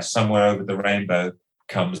 Somewhere Over the Rainbow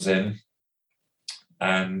comes in,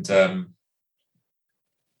 and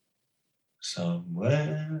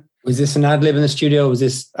somewhere. Was this an ad-lib in the studio, or was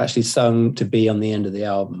this actually sung to be on the end of the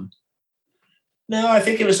album? No, I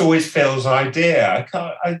think it was always Phil's idea.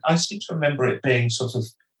 I seem to remember it being sort of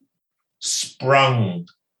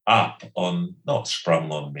not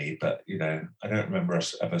sprung on me, but, I don't remember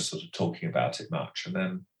us ever sort of talking about it much. And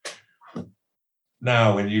then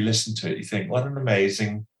now when you listen to it, you think, what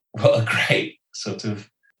a great sort of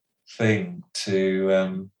thing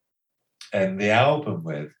to end the album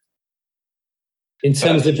with. In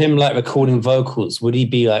terms of him recording vocals, would he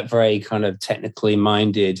be very kind of technically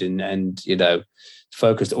minded and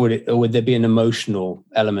focused, or would there be an emotional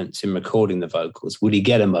element in recording the vocals? Would he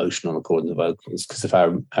get emotional recording the vocals because of how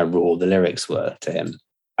raw the lyrics were to him?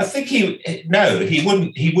 I think he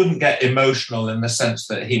wouldn't. He wouldn't get emotional in the sense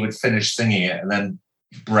that he would finish singing it and then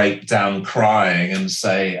break down crying and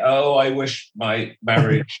say, "Oh, I wish my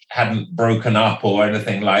marriage hadn't broken up," or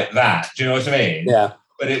anything like that. Do you know what I mean? Yeah.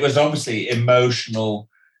 But it was obviously emotional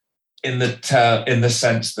in the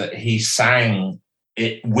sense that he sang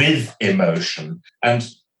it with emotion. And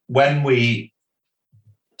when we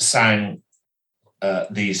sang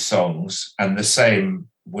these songs, and the same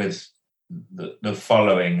with the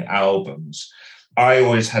following albums, I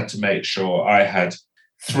always had to make sure I had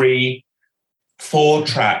 4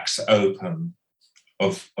 tracks open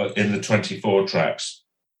in the 24 tracks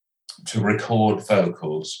to record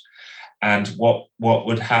vocals. And what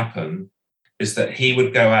would happen is that he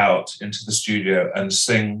would go out into the studio and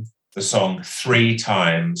sing the song 3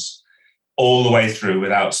 times all the way through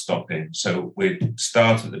without stopping. So we'd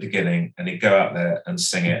start at the beginning and he'd go out there and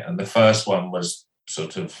sing it. And the first one was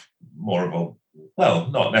sort of more of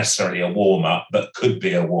not necessarily a warm-up, but could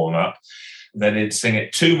be a warm-up. Then he'd sing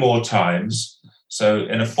it 2 more times. So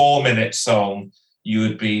in a 4-minute song, you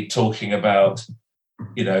would be talking about,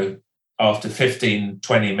 after 15,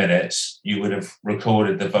 20 minutes, you would have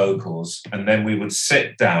recorded the vocals, and then we would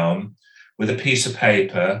sit down with a piece of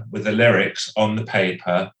paper with the lyrics on the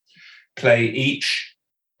paper, play each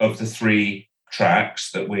of the 3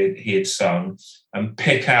 tracks that he had sung, and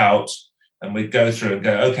pick out, and we'd go through and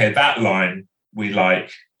go, okay, that line we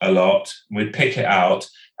like a lot, and we'd pick it out,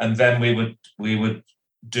 and then we would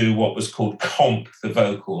do what was called comp the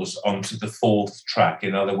vocals onto the 4th track.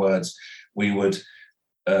 In other words, we would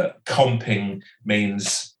comping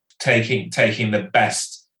means taking the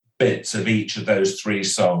best bits of each of those 3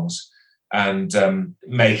 songs and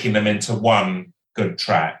making them into one good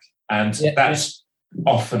track. And that's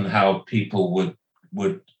often how people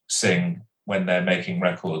would sing when they're making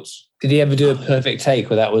records. Did he ever do a perfect take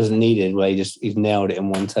where that wasn't needed, where he nailed it in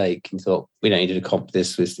one take and thought, we don't need to comp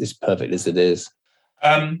this, it's perfect as it is?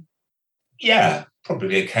 Yeah,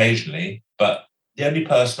 probably occasionally, but the only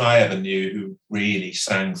person I ever knew who really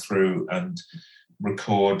sang through and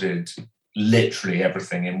recorded literally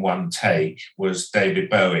everything in one take was David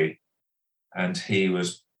Bowie. And he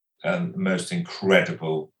was the most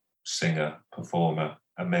incredible singer, performer.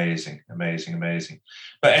 Amazing.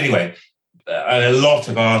 But anyway, a lot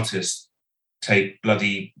of artists take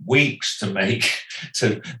bloody weeks to make,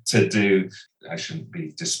 to do. I shouldn't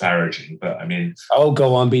be disparaging, but I mean... Oh,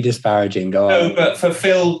 go on, be disparaging, go on. No, but for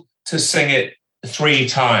Phil to sing it 3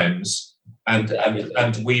 times, and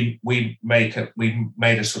we made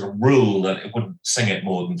a sort of rule that it wouldn't sing it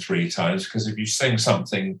more than 3 times, because if you sing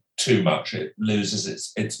something too much, it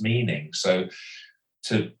loses its meaning. So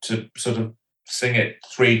to sort of sing it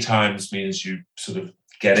 3 times means you sort of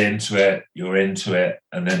get into it, you're into it,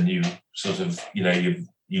 and then you sort of,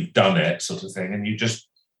 you've done it, sort of thing, and you just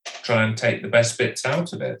try and take the best bits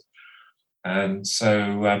out of it. And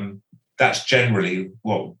so that's generally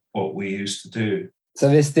what we used to do. So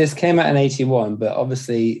this came out in 81, but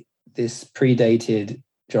obviously this predated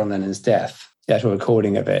John Lennon's death, the actual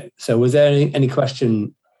recording of it. So was there any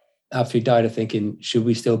question after he died of thinking, should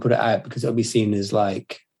we still put it out because it'll be seen as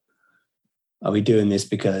like, are we doing this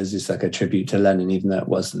because it's like a tribute to Lennon, even though it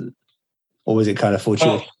wasn't? Or was it kind of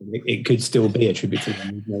fortuitous? It could still be a tribute to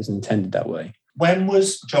Lennon, even though it was intended that way. When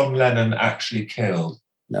was John Lennon actually killed?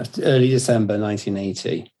 No, early December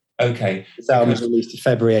 1980. Okay. This album was released in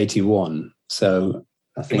February 81. So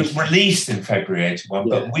I think it was released in February 81,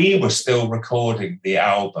 but we were still recording the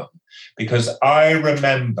album, because I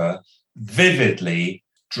remember vividly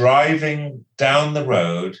driving down the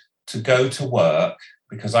road to go to work,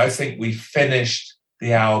 because I think we finished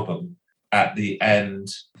the album at the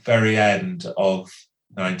very end of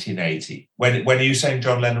 1980. When are you saying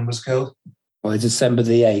John Lennon was killed? Well, December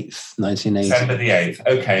the 8th, 1980. December the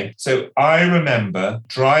 8th, okay. So I remember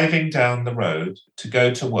driving down the road to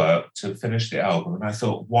go to work to finish the album, and I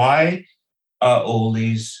thought, why are all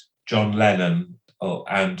these John Lennon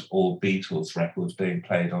and all Beatles records being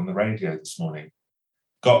played on the radio this morning?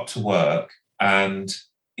 Got to work, and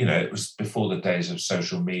it was before the days of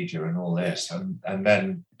social media and all this, and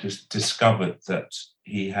then just discovered that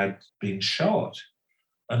he had been shot.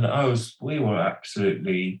 And we were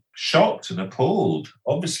absolutely shocked and appalled,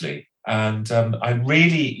 obviously. And I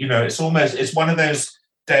really, it's one of those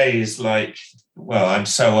days like, well, I'm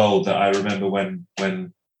so old that I remember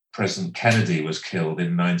when President Kennedy was killed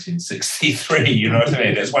in 1963, you know what I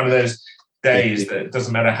mean? It's one of those days that it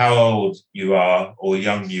doesn't matter how old you are or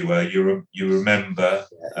young you were, you remember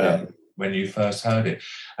when you first heard it.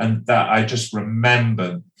 And that I just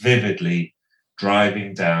remember vividly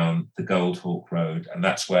driving down the Goldhawk Road, and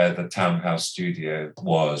that's where the Townhouse studio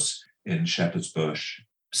was in Shepherd's Bush.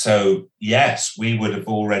 So, yes, we would have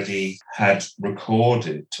already had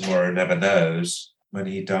recorded Tomorrow Never Knows when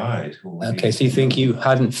he died. Okay, so you think you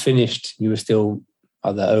hadn't finished, you were still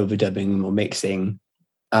either overdubbing or mixing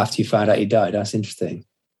after you found out he died? That's interesting.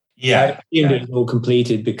 Yeah. I assumed it was all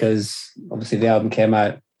completed because obviously the album came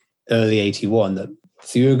out early 81.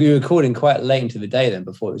 So you were recording quite late into the day then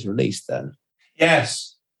before it was released then?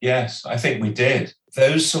 Yes, I think we did.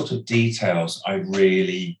 Those sort of details I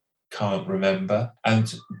really can't remember.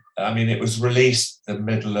 And I mean, it was released the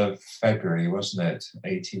middle of February, wasn't it?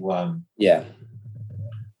 81. Yeah.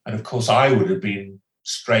 And of course, I would have been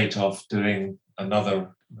straight off doing another,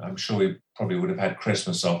 I'm sure we probably would have had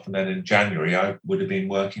Christmas off. And then in January, I would have been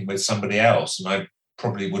working with somebody else. And I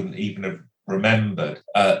probably wouldn't even have remembered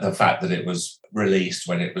the fact that it was released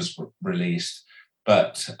when it was released.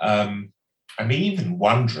 But I'm even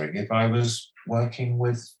wondering if I was working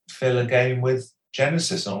with Phil again with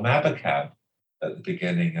Genesis on Abacab at the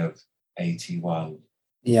beginning of 81.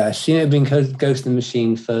 Yeah, I seen it being Ghost in the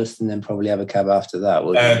Machine first and then probably Abacab after that.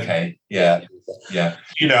 Okay, yeah.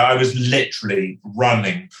 I was literally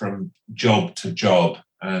running from job to job,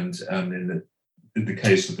 and in the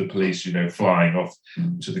case of the police, flying off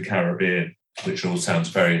to the Caribbean, which all sounds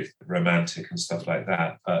very romantic and stuff like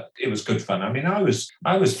that. But it was good fun. I mean, I was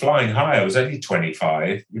flying high. I was only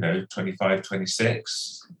 25, 25,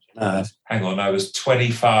 26. Hang on, I was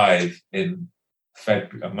 25 in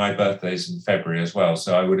February. My birthday's in February as well.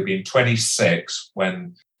 So I would have been 26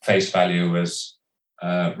 when Face Value was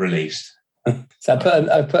released. So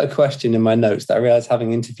I put a question in my notes that I realised,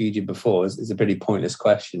 having interviewed you before, is a pretty pointless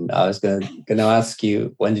question. I was going to ask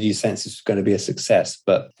you, when did you sense this was going to be a success?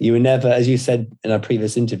 But you were never, as you said in our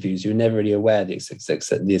previous interviews, you were never really aware of the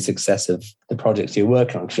success of the projects you're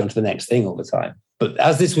working on, because you're on to the next thing all the time. But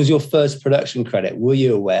as this was your first production credit, were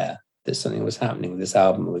you aware that something was happening with this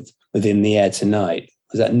album, within the air tonight?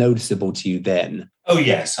 Was that noticeable to you then? Oh,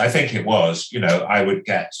 yes, I think it was. I would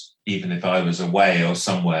get, even if I was away or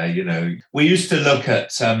somewhere, we used to look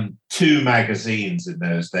at two magazines in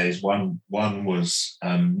those days. One was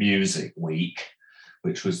Music Week,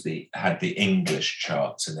 which had the English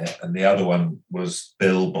charts in it, and the other one was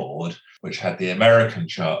Billboard, which had the American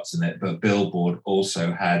charts in it. But Billboard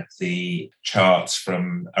also had the charts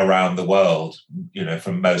from around the world,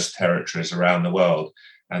 from most territories around the world.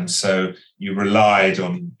 And so you relied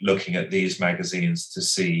on looking at these magazines to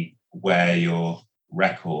see where your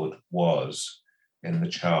record was in the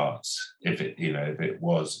charts, if it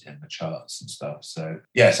was in the charts and stuff. So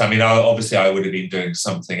yes, I mean, obviously I would have been doing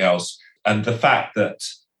something else. And the fact that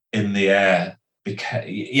In the Air became,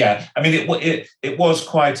 it was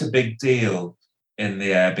quite a big deal, In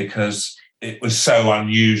the Air, because it was so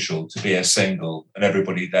unusual to be a single, and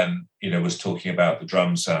everybody then, was talking about the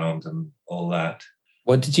drum sound and all that.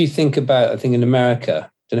 What did you think about, I think in America, I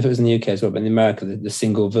don't know if it was in the UK as well, but in America, the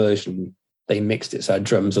single version, they mixed it so it had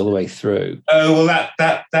drums all the way through. Oh, well,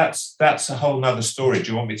 that's a whole nother story.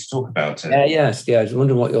 Do you want me to talk about it? Yes. I was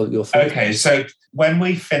wondering what your thoughts. Okay, so when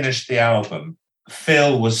we finished the album,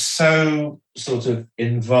 Phil was so sort of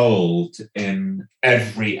involved in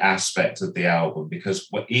every aspect of the album, because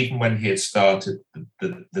even when he had started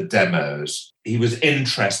the demos, he was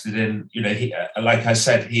interested in, like I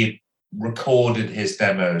said, he had recorded his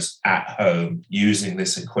demos at home using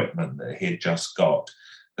this equipment that he had just got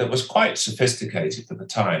that was quite sophisticated for the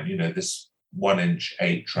time, this 1-inch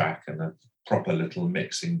 8-track and a proper little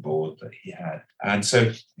mixing board that he had. And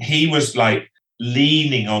so he was like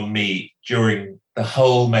leaning on me during the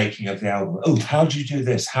whole making of the album. Oh, how do you do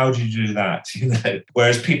this? How do you do that?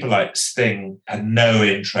 Whereas people like Sting had no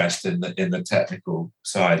interest in the technical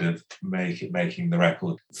side of making the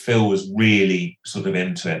record. Phil was really sort of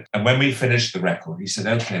into it. And when we finished the record, he said,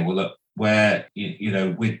 okay, well, look,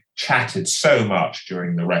 we chatted so much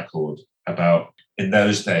during the record about, in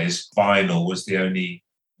those days, vinyl was the only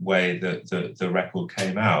way that the record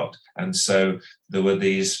came out. And so there were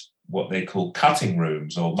these, what they call cutting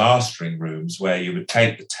rooms or mastering rooms, where you would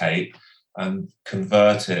take the tape and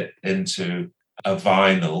convert it into a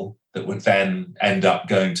vinyl that would then end up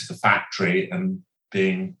going to the factory and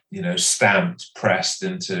being, stamped, pressed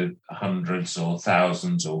into hundreds or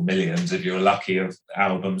thousands or millions, if you're lucky, of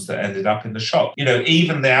albums that ended up in the shop.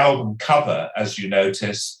 Even the album cover, as you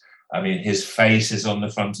notice, I mean, his face is on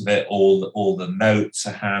the front of it, all the notes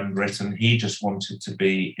are handwritten. He just wanted to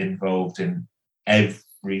be involved in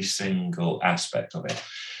every single aspect of it.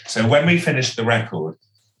 So when we finished the record,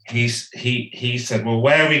 he said, well,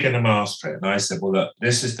 where are we going to master it? And I said, well, look,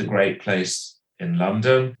 this is the great place in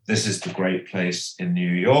London, this is the great place in New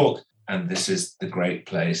York, and this is the great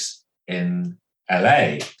place in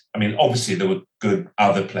LA. I mean, obviously there were good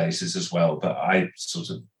other places as well, but I sort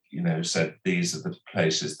of, said these are the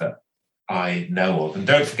places that I know of. And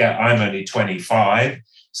don't forget, I'm only 25,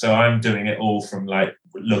 so I'm doing it all from like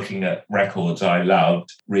looking at records I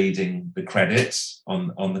loved, reading the credits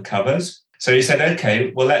on the covers. So he said,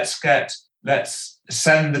 okay, well, let's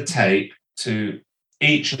send the tape to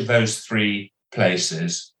each of those 3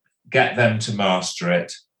 places, get them to master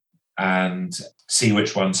it and see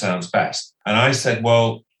which one sounds best. And I said,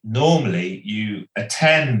 well, normally you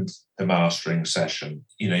attend the mastering session.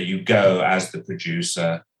 You go as the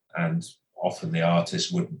producer, and often the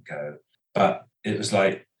artist wouldn't go. But it was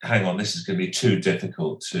like, hang on, this is going to be too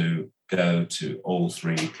difficult to go to all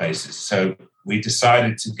 3 places. So we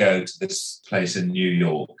decided to go to this place in New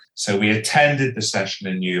York. So we attended the session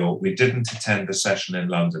in New York. We didn't attend the session in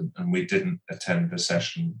London, and we didn't attend the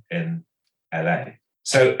session in LA.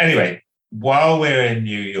 So anyway, while we're in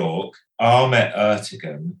New York, Ahmet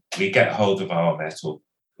Ertegun, we get hold of Ahmet,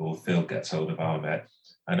 or Phil gets hold of Ahmet,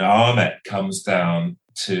 and Ahmet comes down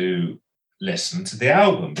to listen to the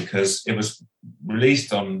album, because it was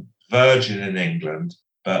released on Virgin in England,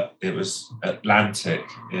 but it was Atlantic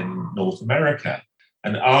in North America.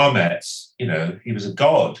 And Ahmet, he was a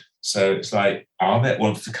god. So it's like, Ahmet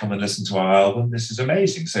wants to come and listen to our album. This is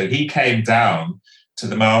amazing. So he came down to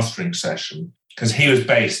the mastering session, because he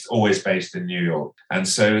was always based in New York. And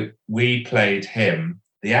so we played him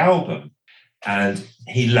the album, and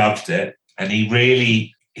he loved it. And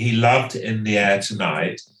he loved In the Air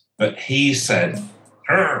Tonight. But he said,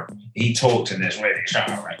 he talked in this really sort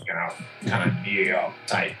of like, kind of New York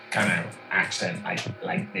type kind of accent,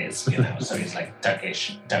 like this, So he's like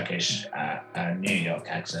Turkish New York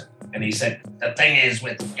accent. And he said, the thing is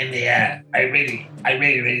with In the Air, I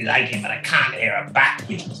really like it, but I can't hear a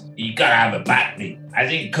backbeat. You gotta have a backbeat. I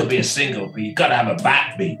think it could be a single, but you gotta have a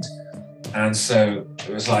backbeat. And so it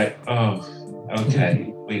was like, oh,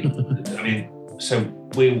 okay. So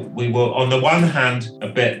we were on the one hand a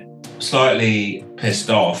bit slightly pissed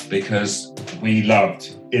off because we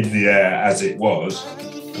loved In the Air as it was,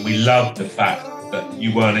 and we loved the fact that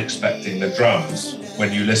you weren't expecting the drums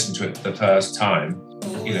when you listened to it the first time.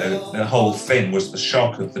 The whole thing was the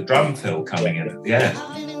shock of the drum fill coming in at the end.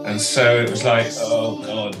 And so it was like, oh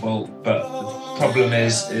God, well, but the problem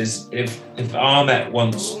is if Ahmet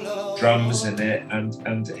wants drums in it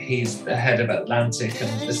and he's the head of Atlantic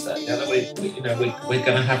and this, that, and the other, we're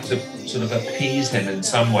going to have to sort of appease him in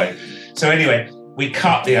some way. So anyway, we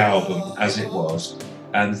cut the album as it was,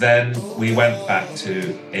 and then we went back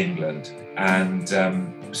to England. And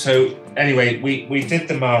so anyway, we did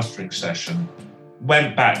the mastering session,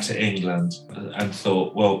 went back to England and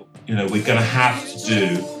thought, well, we're going to have to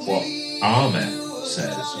do what Ahmet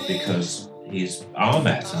says, because he's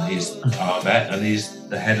Ahmet and he's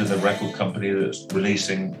the head of the record company that's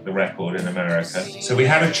releasing the record in America. So we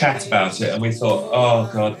had a chat about it and we thought, oh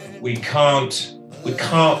God, we can't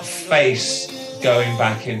face going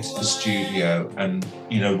back into the studio and,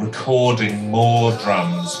 recording more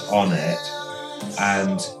drums on it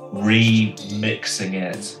and remixing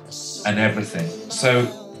it and everything. So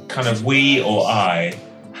kind of I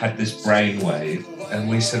had this brainwave and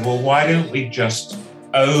we said, well, why don't we just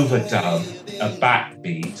overdub a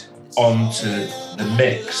backbeat onto the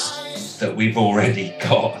mix that we've already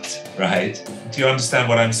got, right? Do you understand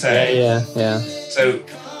what I'm saying? Yeah. So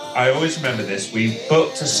I always remember this. We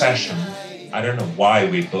booked a session. I don't know why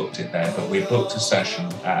we booked it there, but we booked a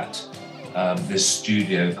session at this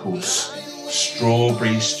studio called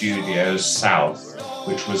Strawberry Studios South,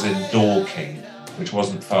 which was in Dorking, which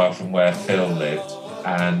wasn't far from where Phil lived,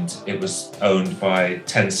 and it was owned by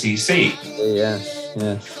 10cc. Yeah.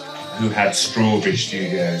 Who had Strawberry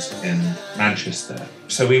Studios in Manchester.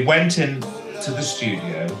 So we went in to the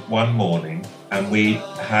studio one morning and we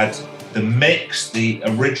had the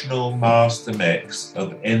original master mix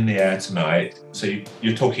of In the Air Tonight. So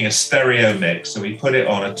you're talking a stereo mix. So we put it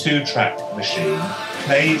on a 2-track machine,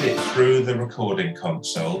 played it through the recording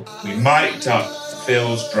console. We mic'd up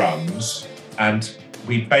Phil's drums and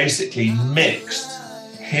we basically mixed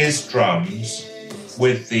his drums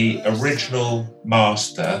with the original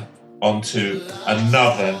master onto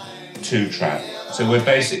another 2-track. So we're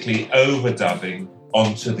basically overdubbing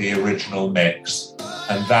onto the original mix,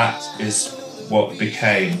 and that is what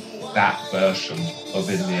became that version of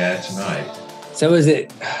In the Air Tonight. So was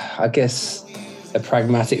it, I guess, a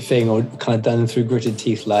pragmatic thing or kind of done through gritted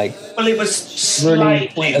teeth, like... Well, it was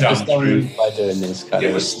slightly done through... by doing this kind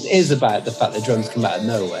of... It is about the fact that drums come out of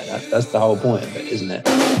nowhere. That's the whole point of it, isn't it?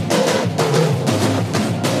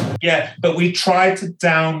 Yeah, but we tried to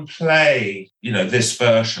downplay, this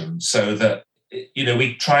version so that,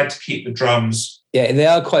 we tried to keep the drums... Yeah, they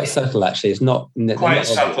are quite subtle, actually. It's not... Quite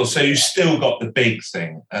subtle, so you still got the big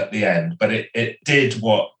thing at the end, but it did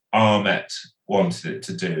what Ahmet wanted it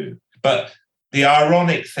to do. But the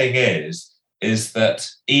ironic thing is that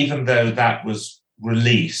even though that was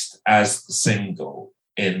released as the single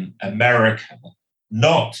in America,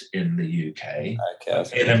 not in the UK,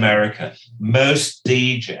 in America, most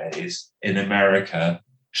DJs in America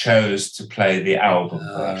chose to play the album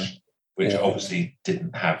version, which obviously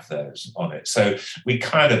didn't have those on it. So we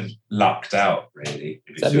kind of lucked out, really.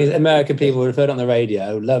 So that means American people would have heard it on the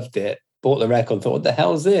radio, loved it, bought the record, thought, what the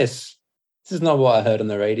hell is this? This is not what I heard on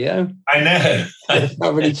the radio. I know. It's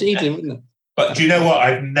not really cheating, wouldn't it? But do you know what?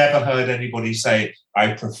 I've never heard anybody say,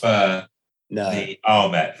 I prefer the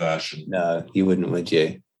Ahmet version. No, you wouldn't, would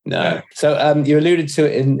you? No. So you alluded to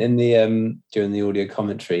it in the during the audio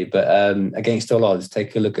commentary, but Against All Odds,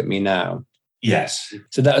 Take a Look at Me Now. Yes.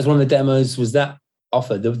 So that was one of the demos. Was that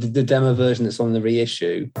offered? The demo version that's on the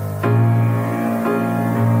reissue?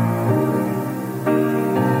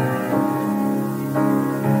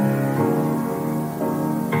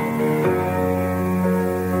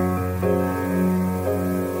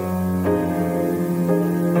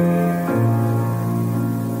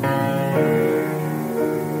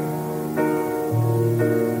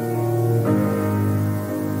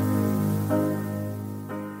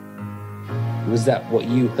 Was that what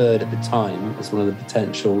you heard at the time as one of the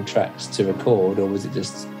potential tracks to record, or was it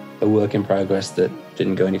just a work in progress that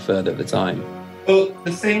didn't go any further at the time? Well,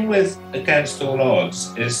 the thing with Against All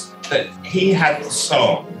Odds is that he had the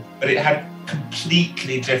song but it had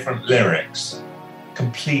completely different lyrics.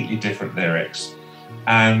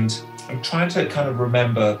 And I'm trying to kind of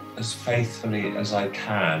remember as faithfully as I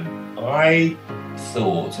can. I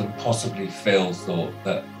thought, and possibly Phil thought,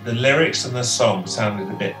 that the lyrics and the song sounded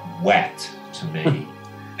a bit wet to me.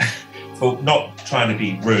 For not trying to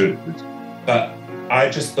be rude, but I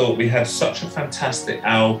just thought we had such a fantastic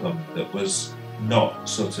album that was not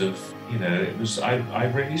sort of, it was, I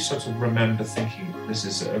really sort of remember thinking, this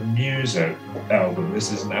is a music album,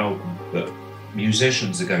 this is an album that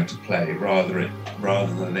musicians are going to play rather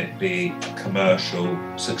than it be a commercial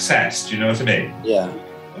success. Do you know what I mean? Yeah.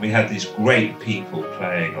 And we had these great people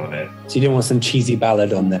playing on it. So you didn't want some cheesy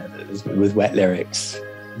ballad on there that was with wet lyrics?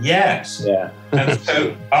 Yes. Yeah. And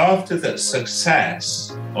so after the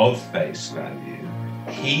success of Face Value,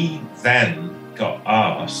 he then got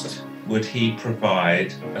asked, would he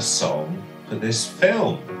provide a song for this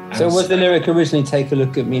film? And so was the lyric originally "Take a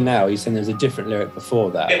Look at Me Now"? You said there was a different lyric before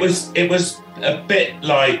that. It was a bit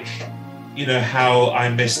like, how I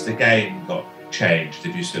Missed the Game got changed,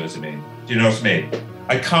 if you see what I mean. Do you know what I mean?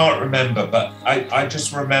 I can't remember, but I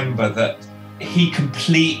just remember that he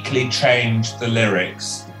completely changed the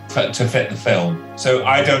lyrics to fit the film. So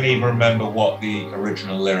I don't even remember what the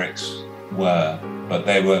original lyrics were, but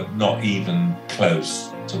they were not even close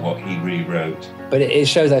to what he rewrote. But it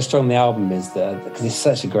shows how strong the album is, because it's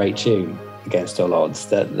such a great tune, Against All Odds,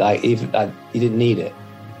 that you didn't need it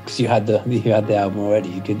because you had the album already.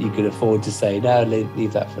 You could afford to say no,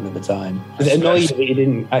 leave that for another time. But it annoyed you that you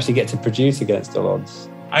didn't actually get to produce Against All Odds.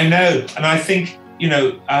 I know, and I think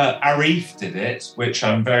Arif did it, which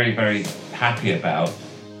I'm very, very happy about.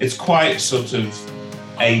 It's quite sort of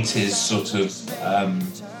 80s sort of,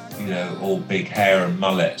 all big hair and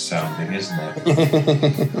mullet sounding, isn't it?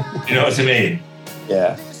 You know what I mean?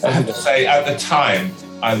 Yeah. I have to say, at the time,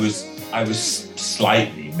 I was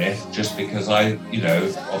slightly miffed just because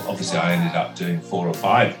obviously I ended up doing 4 or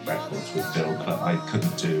 5 records with Bill, but I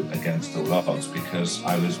couldn't do Against All Odds because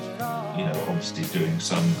I was, obviously doing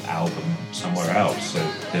some album somewhere else. So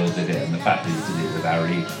Bill did it, and the fact that he did it with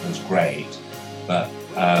Arif was great. But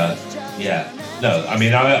I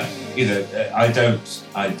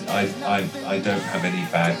don't have any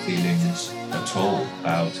bad feelings at all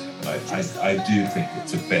about it. I do think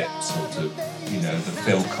it's a bit sort of, the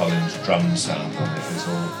Phil Collins drum sound on it has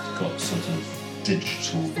all got sort of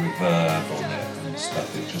digital reverb on it and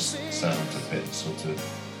stuff. It just sounds a bit sort of,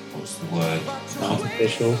 what's the word?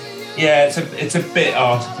 Artificial. Yeah, it's a bit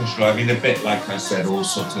artificial. I mean, a bit like I said, all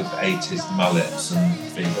sort of 80s mullets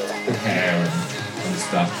and big hair and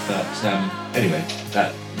stuff. But anyway,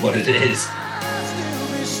 that's what it is.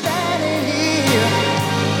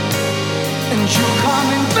 And you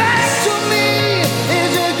coming back to me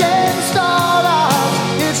is against all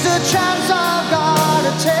odds. It's the chance I've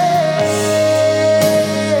gotta take.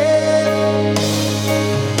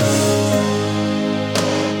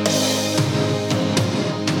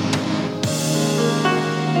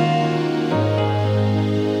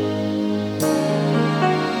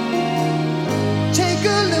 Take a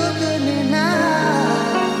look at me now.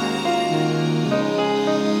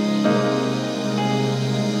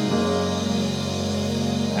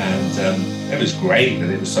 It was great that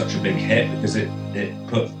it was such a big hit because it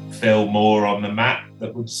put Phil more on the map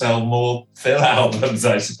that would sell more Phil albums,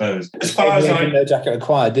 I suppose. As far as No Jacket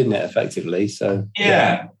Required, didn't it, effectively? So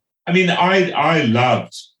yeah. I mean, I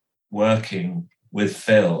loved working with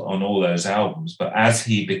Phil on all those albums, but as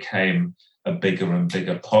he became a bigger and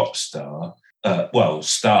bigger pop star,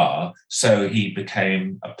 so he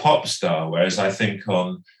became a pop star, whereas I think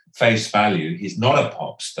on face value, he's not a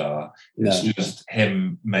pop star. No. It's just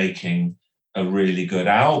him making a really good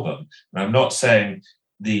album. And I'm not saying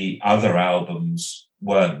the other albums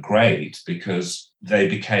weren't great because they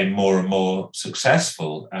became more and more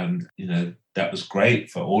successful. And, that was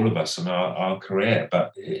great for all of us in our career.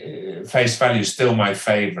 But Face Value is still my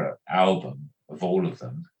favourite album of all of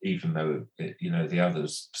them, even though, the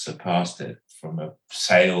others surpassed it from a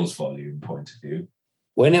sales volume point of view.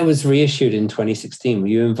 When it was reissued in 2016, were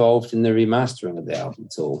you involved in the remastering of the album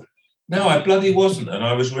at all? No, I bloody wasn't, and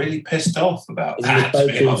I was really pissed off about that, to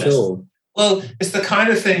be honest. Well, it's the kind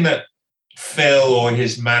of thing that Phil or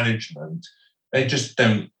his management, they just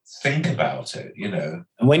don't think about it, And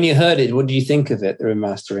when you heard it, what did you think of it, the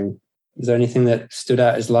remastering? Was there anything that stood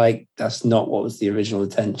out as like, that's not what was the original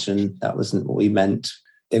intention, that wasn't what we meant?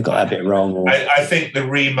 They've got that bit wrong. Or... I think the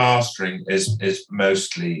remastering is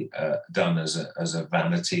mostly done as a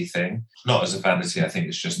vanity thing. Not as a vanity. I think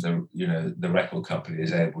it's just the record company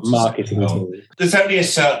is able to marketing. There's only a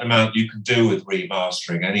certain amount you can do with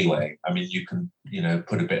remastering anyway. I mean, you can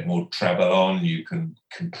put a bit more treble on, you can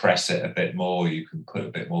compress it a bit more, you can put a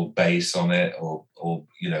bit more bass on it, or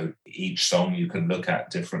each song you can look at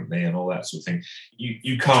differently and all that sort of thing.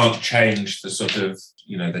 You can't change the sort of,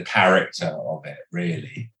 the character of it,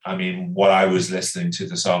 really. I mean, what I was listening to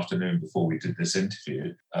this afternoon before we did this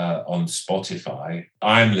interview on Spotify,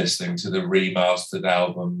 I'm listening to the remastered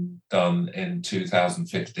album done in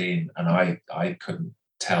 2015, and I couldn't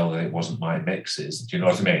tell that it wasn't my mixes. Do you know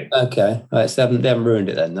what I mean? Okay, right, so they haven't ruined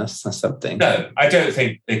it then. That's something. No, I don't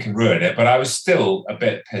think they can ruin it, but I was still a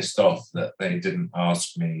bit pissed off that they didn't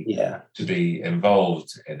ask me to be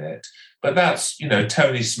involved in it. But that's,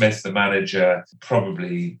 Tony Smith, the manager,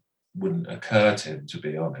 probably wouldn't occur to him, to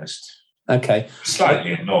be honest. Okay.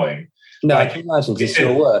 Slightly annoying. No, I can imagine, it's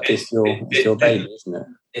your work, it's your baby, isn't it?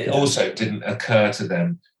 It also didn't occur to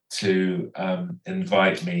them to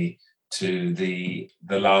invite me to the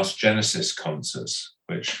last Genesis concerts,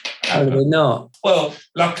 which happened. Probably not. Well,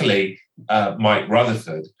 luckily, Mike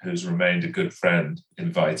Rutherford, who's remained a good friend,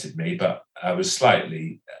 invited me, but I was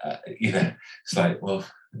slightly, it's like, well,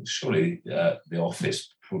 surely the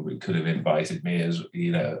office probably could have invited me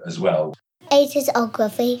as well.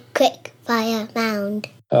 80sography quick fire round.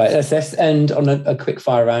 All right, let's end on a quick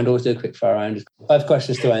fire round. Always do a quick fire round. 5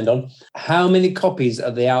 questions to end on. How many copies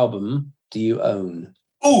of the album do you own?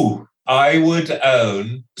 Ooh, I would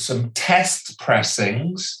own some test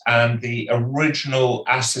pressings and the original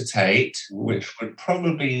acetate, which would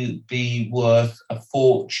probably be worth a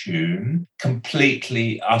fortune,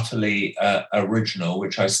 completely, utterly original,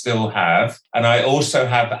 which I still have. And I also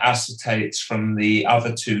have acetates from the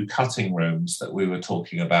other 2 cutting rooms that we were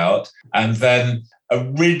talking about. And then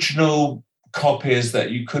original copies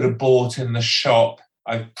that you could have bought in the shop.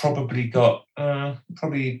 I've probably got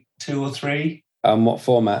probably 2 or 3. What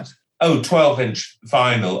format? Oh, 12-inch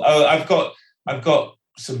vinyl. Oh, I've got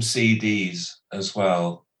some CDs as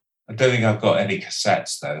well. I don't think I've got any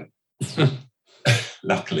cassettes though.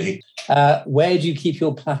 Luckily. Where do you keep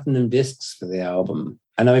your platinum discs for the album?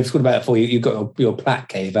 I know we've talked about it before. You've got your plaque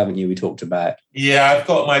cave, haven't you? We talked about. Yeah, I've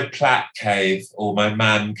got my plaque cave or my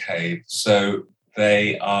man cave. So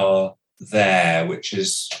they are there, which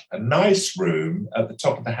is a nice room at the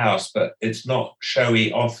top of the house, but it's not showy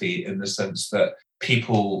offy in the sense that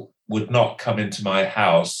people would not come into my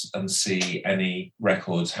house and see any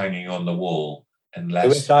records hanging on the wall unless...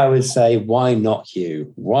 Which I would say, why not,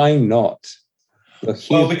 Hugh? Why not?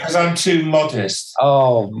 Well, because I'm too modest.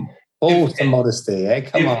 Oh, to modesty, eh?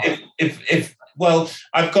 Come on. Well,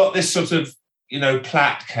 I've got this sort of,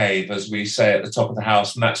 plaque cave, as we say at the top of the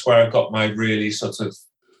house, and that's where I've got my really sort of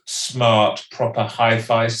smart, proper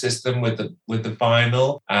hi-fi system with the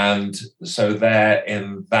vinyl, and so they're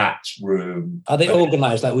in that room. Are they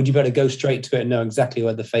organised? Like, would you better go straight to it and know exactly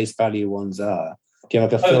where the face value ones are? Do you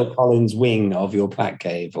have like a Phil Collins wing of your plaque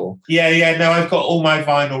cave, or? Yeah. No, I've got all my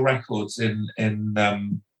vinyl records in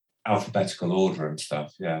alphabetical order and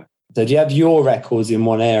stuff. Yeah. So do you have your records in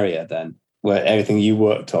one area then, where everything you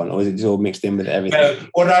worked on, or is it all mixed in with everything? No,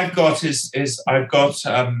 what I've got is I've got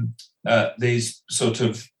these sort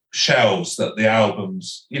of shelves that the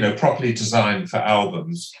albums, properly designed for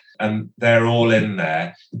albums, and they're all in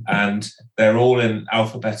there, and they're all in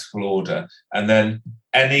alphabetical order. And then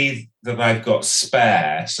any that I've got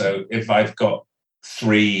spare, so if I've got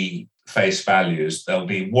 3 face values, there'll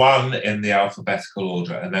be 1 in the alphabetical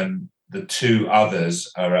order, and then the 2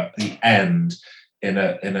 others are at the end in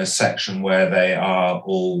a section where they are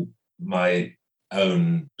all my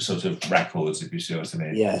own sort of records, if you see what I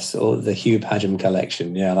mean. Yes, or the Hugh Padgham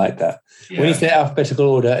collection. Yeah, I like that. Yeah. When you say alphabetical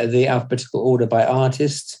order, are the alphabetical order by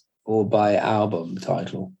artist or by album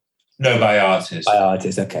title? No, by artist. By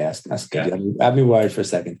artist, okay, that's good. Yeah. I've been worried for a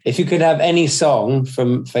second. If you could have any song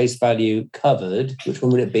from Face Value covered, which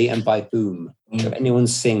one would it be and by whom? Could anyone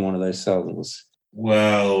sing one of those songs?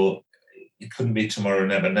 Well, it couldn't be Tomorrow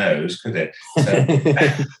Never Knows, could it? So,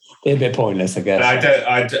 be a bit pointless, I guess.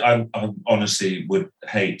 I honestly would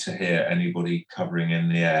hate to hear anybody covering In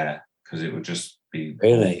the Air, because it would just be...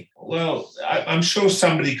 Really? Well, I'm sure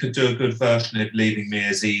somebody could do a good version of Leaving Me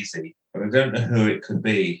Is Easy, but I don't know who it could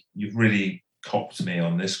be. You've really copped me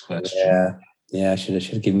on this question. Yeah, I should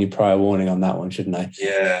have given you prior warning on that one, shouldn't I?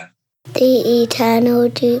 Yeah. The Eternal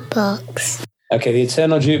Jukebox. Okay, the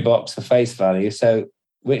Eternal Jukebox for Face Value. So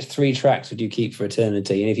which 3 tracks would you keep for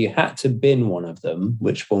eternity? And if you had to bin one of them,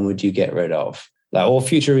 which one would you get rid of? Like, all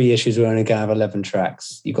future reissues are only going to have 11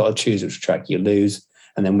 tracks. You've got to choose which track you lose,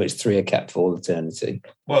 and then which 3 are kept for all eternity.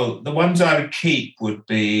 Well, the ones I would keep would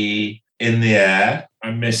be In the Air,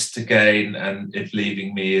 I Missed Again, and If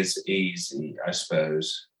Leaving Me Is Easy, I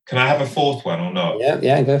suppose. Can I have a 4th one or not?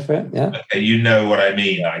 Yeah, go for it, yeah. Okay, you know what I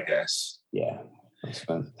mean, I guess. Yeah, that's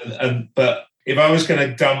fun. But if I was going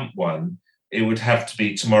to dump one, it would have to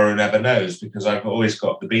be Tomorrow Never Knows, because I've always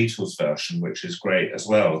got the Beatles version, which is great as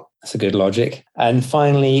well. That's a good logic. And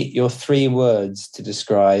finally, your 3 words to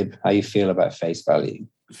describe how you feel about Face Value.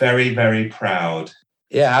 Very, very proud.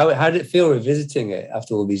 Yeah, how did it feel revisiting it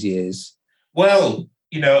after all these years? Well,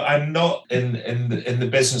 I'm not in the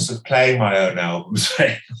business of playing my own albums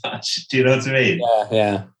very much. Do you know what I mean?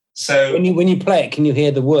 Yeah. So when you play it, can you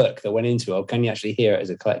hear the work that went into it, or can you actually hear it as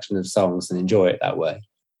a collection of songs and enjoy it that way?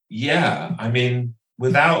 Yeah, I mean,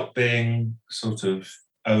 without being sort of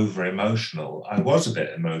over emotional, I was a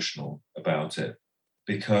bit emotional about it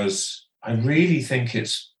because I really think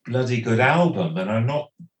it's a bloody good album, and I'm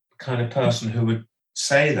not the kind of person who would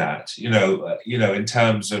say that, in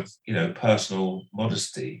terms of, personal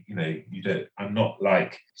modesty. I'm not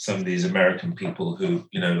like some of these American people who,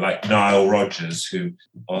 like Nile Rodgers, who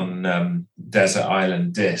on Desert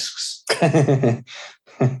Island Discs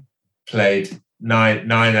played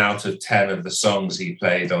 9 out of 10 of the songs he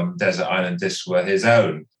played on Desert Island Discs were his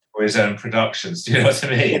own productions. Do you know what I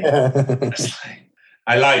mean?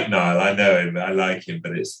 I like Niall, I know him, I like him,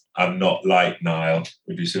 but I'm not like Niall,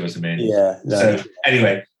 if you see what I mean. Yeah. No. So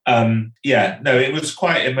anyway, it was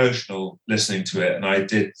quite emotional listening to it, and I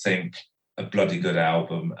did think a bloody good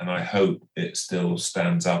album, and I hope it still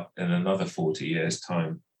stands up in another 40 years'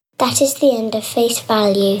 time. That is the end of Face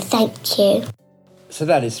Value. Thank you. So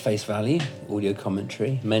that is Face Value, audio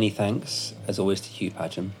commentary. Many thanks, as always, to Hugh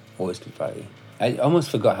Padgham. Always good value. I almost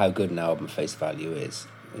forgot how good an album Face Value is.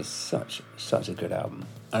 It's such a good album.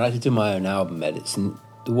 I like to do my own album edits, and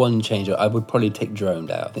the one change I would probably take droned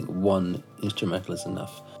out. I think one instrumental is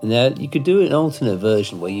enough. And there you could do an alternate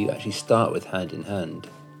version where you actually start with Hand in Hand.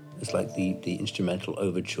 It's like the instrumental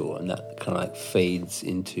overture, and that kind of like fades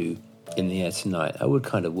into In the Air Tonight. That would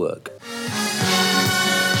kind of work.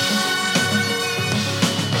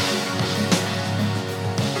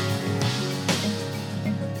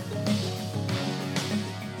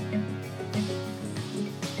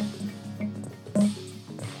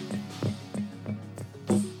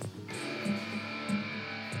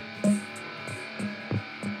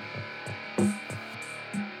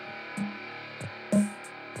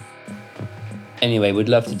 Anyway, we'd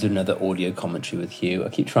love to do another audio commentary with Hugh. I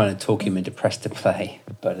keep trying to talk him into press to play,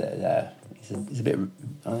 but he's a bit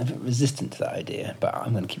resistant to that idea, but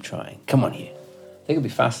I'm going to keep trying. Come on, Hugh. I think it'll be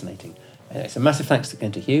fascinating. Anyway, so massive thanks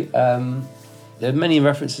again to Hugh. There are many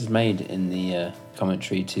references made in the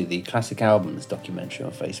commentary to the Classic Albums documentary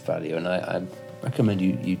on Face Value, and I recommend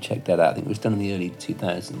you check that out. I think it was done in the early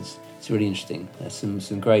 2000s. It's really interesting. There's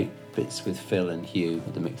some great bits with Phil and Hugh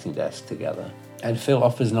at the mixing desk together. And Phil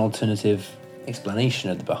offers an alternative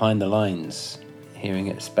explanation of the behind the lines, hearing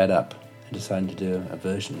it sped up and deciding to do a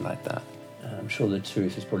version like that. I'm sure the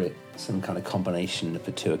truth is probably some kind of combination of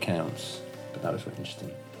the 2 accounts, but that was really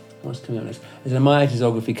interesting. What's coming up next? There's an My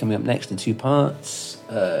Discography coming up next in 2 parts.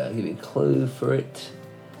 I'll give you a clue for it.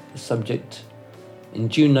 The subject: in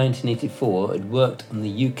June 1984, it worked on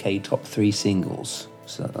the UK top 3 singles,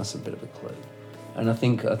 so that's a bit of a clue. And I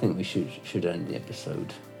think we should end the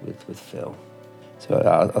episode with Phil. So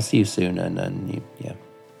I'll see you soon,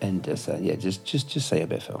 just say a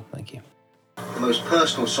bit, Phil. Thank you. The most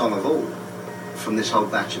personal song of all from this whole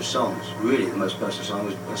batch of songs, really the most personal song,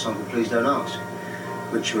 was a song called Please Don't Ask,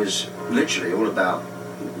 which was literally all about,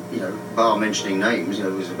 bar mentioning names,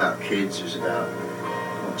 it was about kids, it was about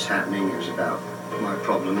what was happening, it was about my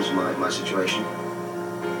problems, my situation.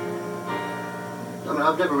 I mean,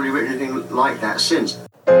 I've never really written anything like that since.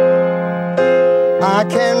 I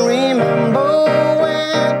can remember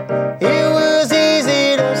when it was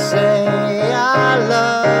easy to say I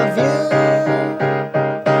love you.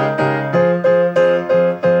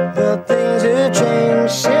 The things have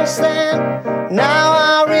changed since then. Now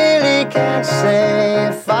I really can't say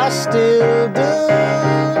if I still do.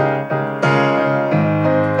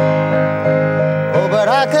 Oh, but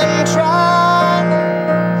I can try,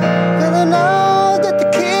 'cause I know that the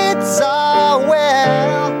kids are well.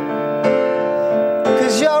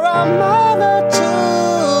 You're a mother to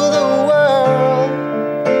the world,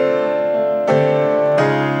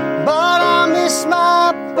 but I miss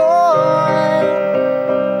my boy.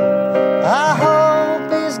 I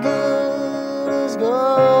hope he's good as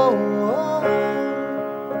gold.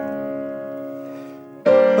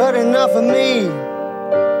 But enough of me.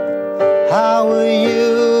 How are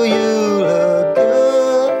you? You look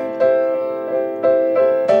good.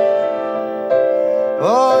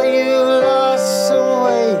 Oh, you lost some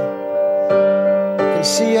weight. Can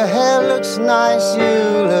see your hair looks nice. You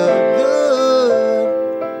look good.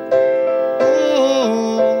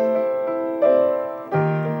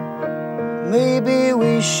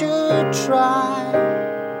 try.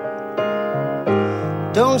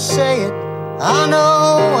 Don't say it, I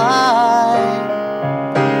know why.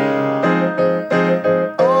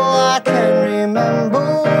 Oh, I can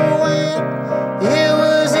remember when it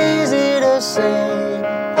was easy to say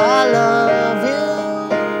I love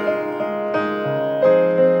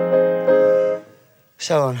you.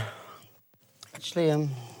 So, actually,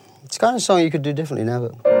 it's the kind of song you could do differently now,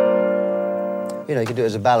 but you know, you could do it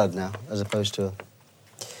as a ballad now, as opposed to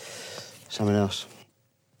something else.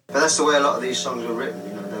 But that's the way a lot of these songs were written,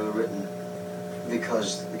 you know, they were written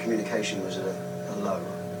because the communication was at a low.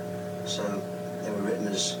 So they were written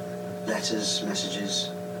as letters, messages,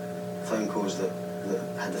 phone calls that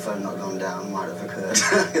had the phone not gone down might have occurred,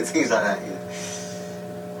 things like that, you know.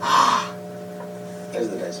 Those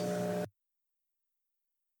are the days.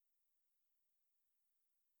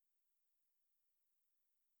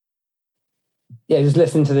 Yeah, just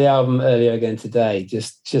listening to the album earlier again today,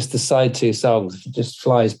 just the side two songs just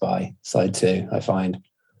flies by. Side two, I find.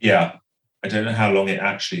 Yeah, I don't know how long it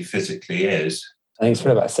actually physically is. I think it's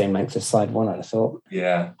probably about the same length as side one, I'd have thought.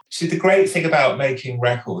 Yeah. See, the great thing about making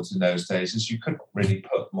records in those days is you couldn't really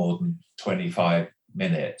put more than 25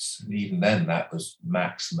 minutes. And even then, that was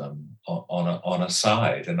maximum on a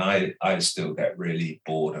side. And I still get really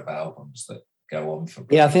bored of albums that go on for...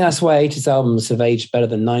 Yeah, I think that's why 80s albums have aged better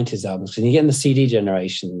than 90s albums. Because you get in the CD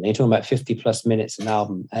generation, you're talking about 50 plus minutes an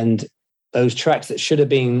album. And those tracks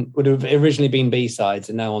that would have originally been B-sides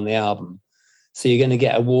are now on the album. So you're going to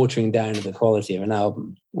get a watering down of the quality of an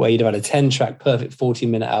album. Where you'd have had a 10-track perfect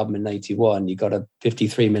 40-minute album in 81, you got a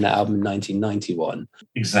 53-minute album in 1991.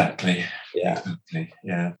 Exactly. Yeah. Exactly.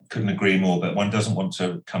 Yeah. Couldn't agree more, but one doesn't want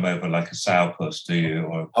to come over like a sourpuss, do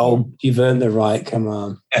you? Oh, you've earned the right, come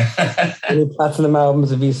on. How many platinum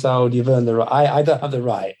albums have you sold? You've earned the right. I don't have the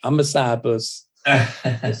right. I'm a sourpuss.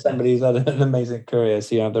 Somebody who's had an amazing career,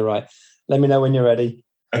 so you have the right. Let me know when you're ready.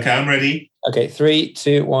 Okay, I'm ready. Okay, 3,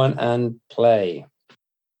 2, 1, and play.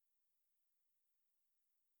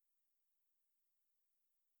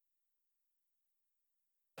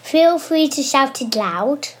 Feel free to shout it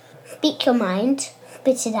loud. Speak your mind.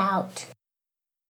 Spit it out.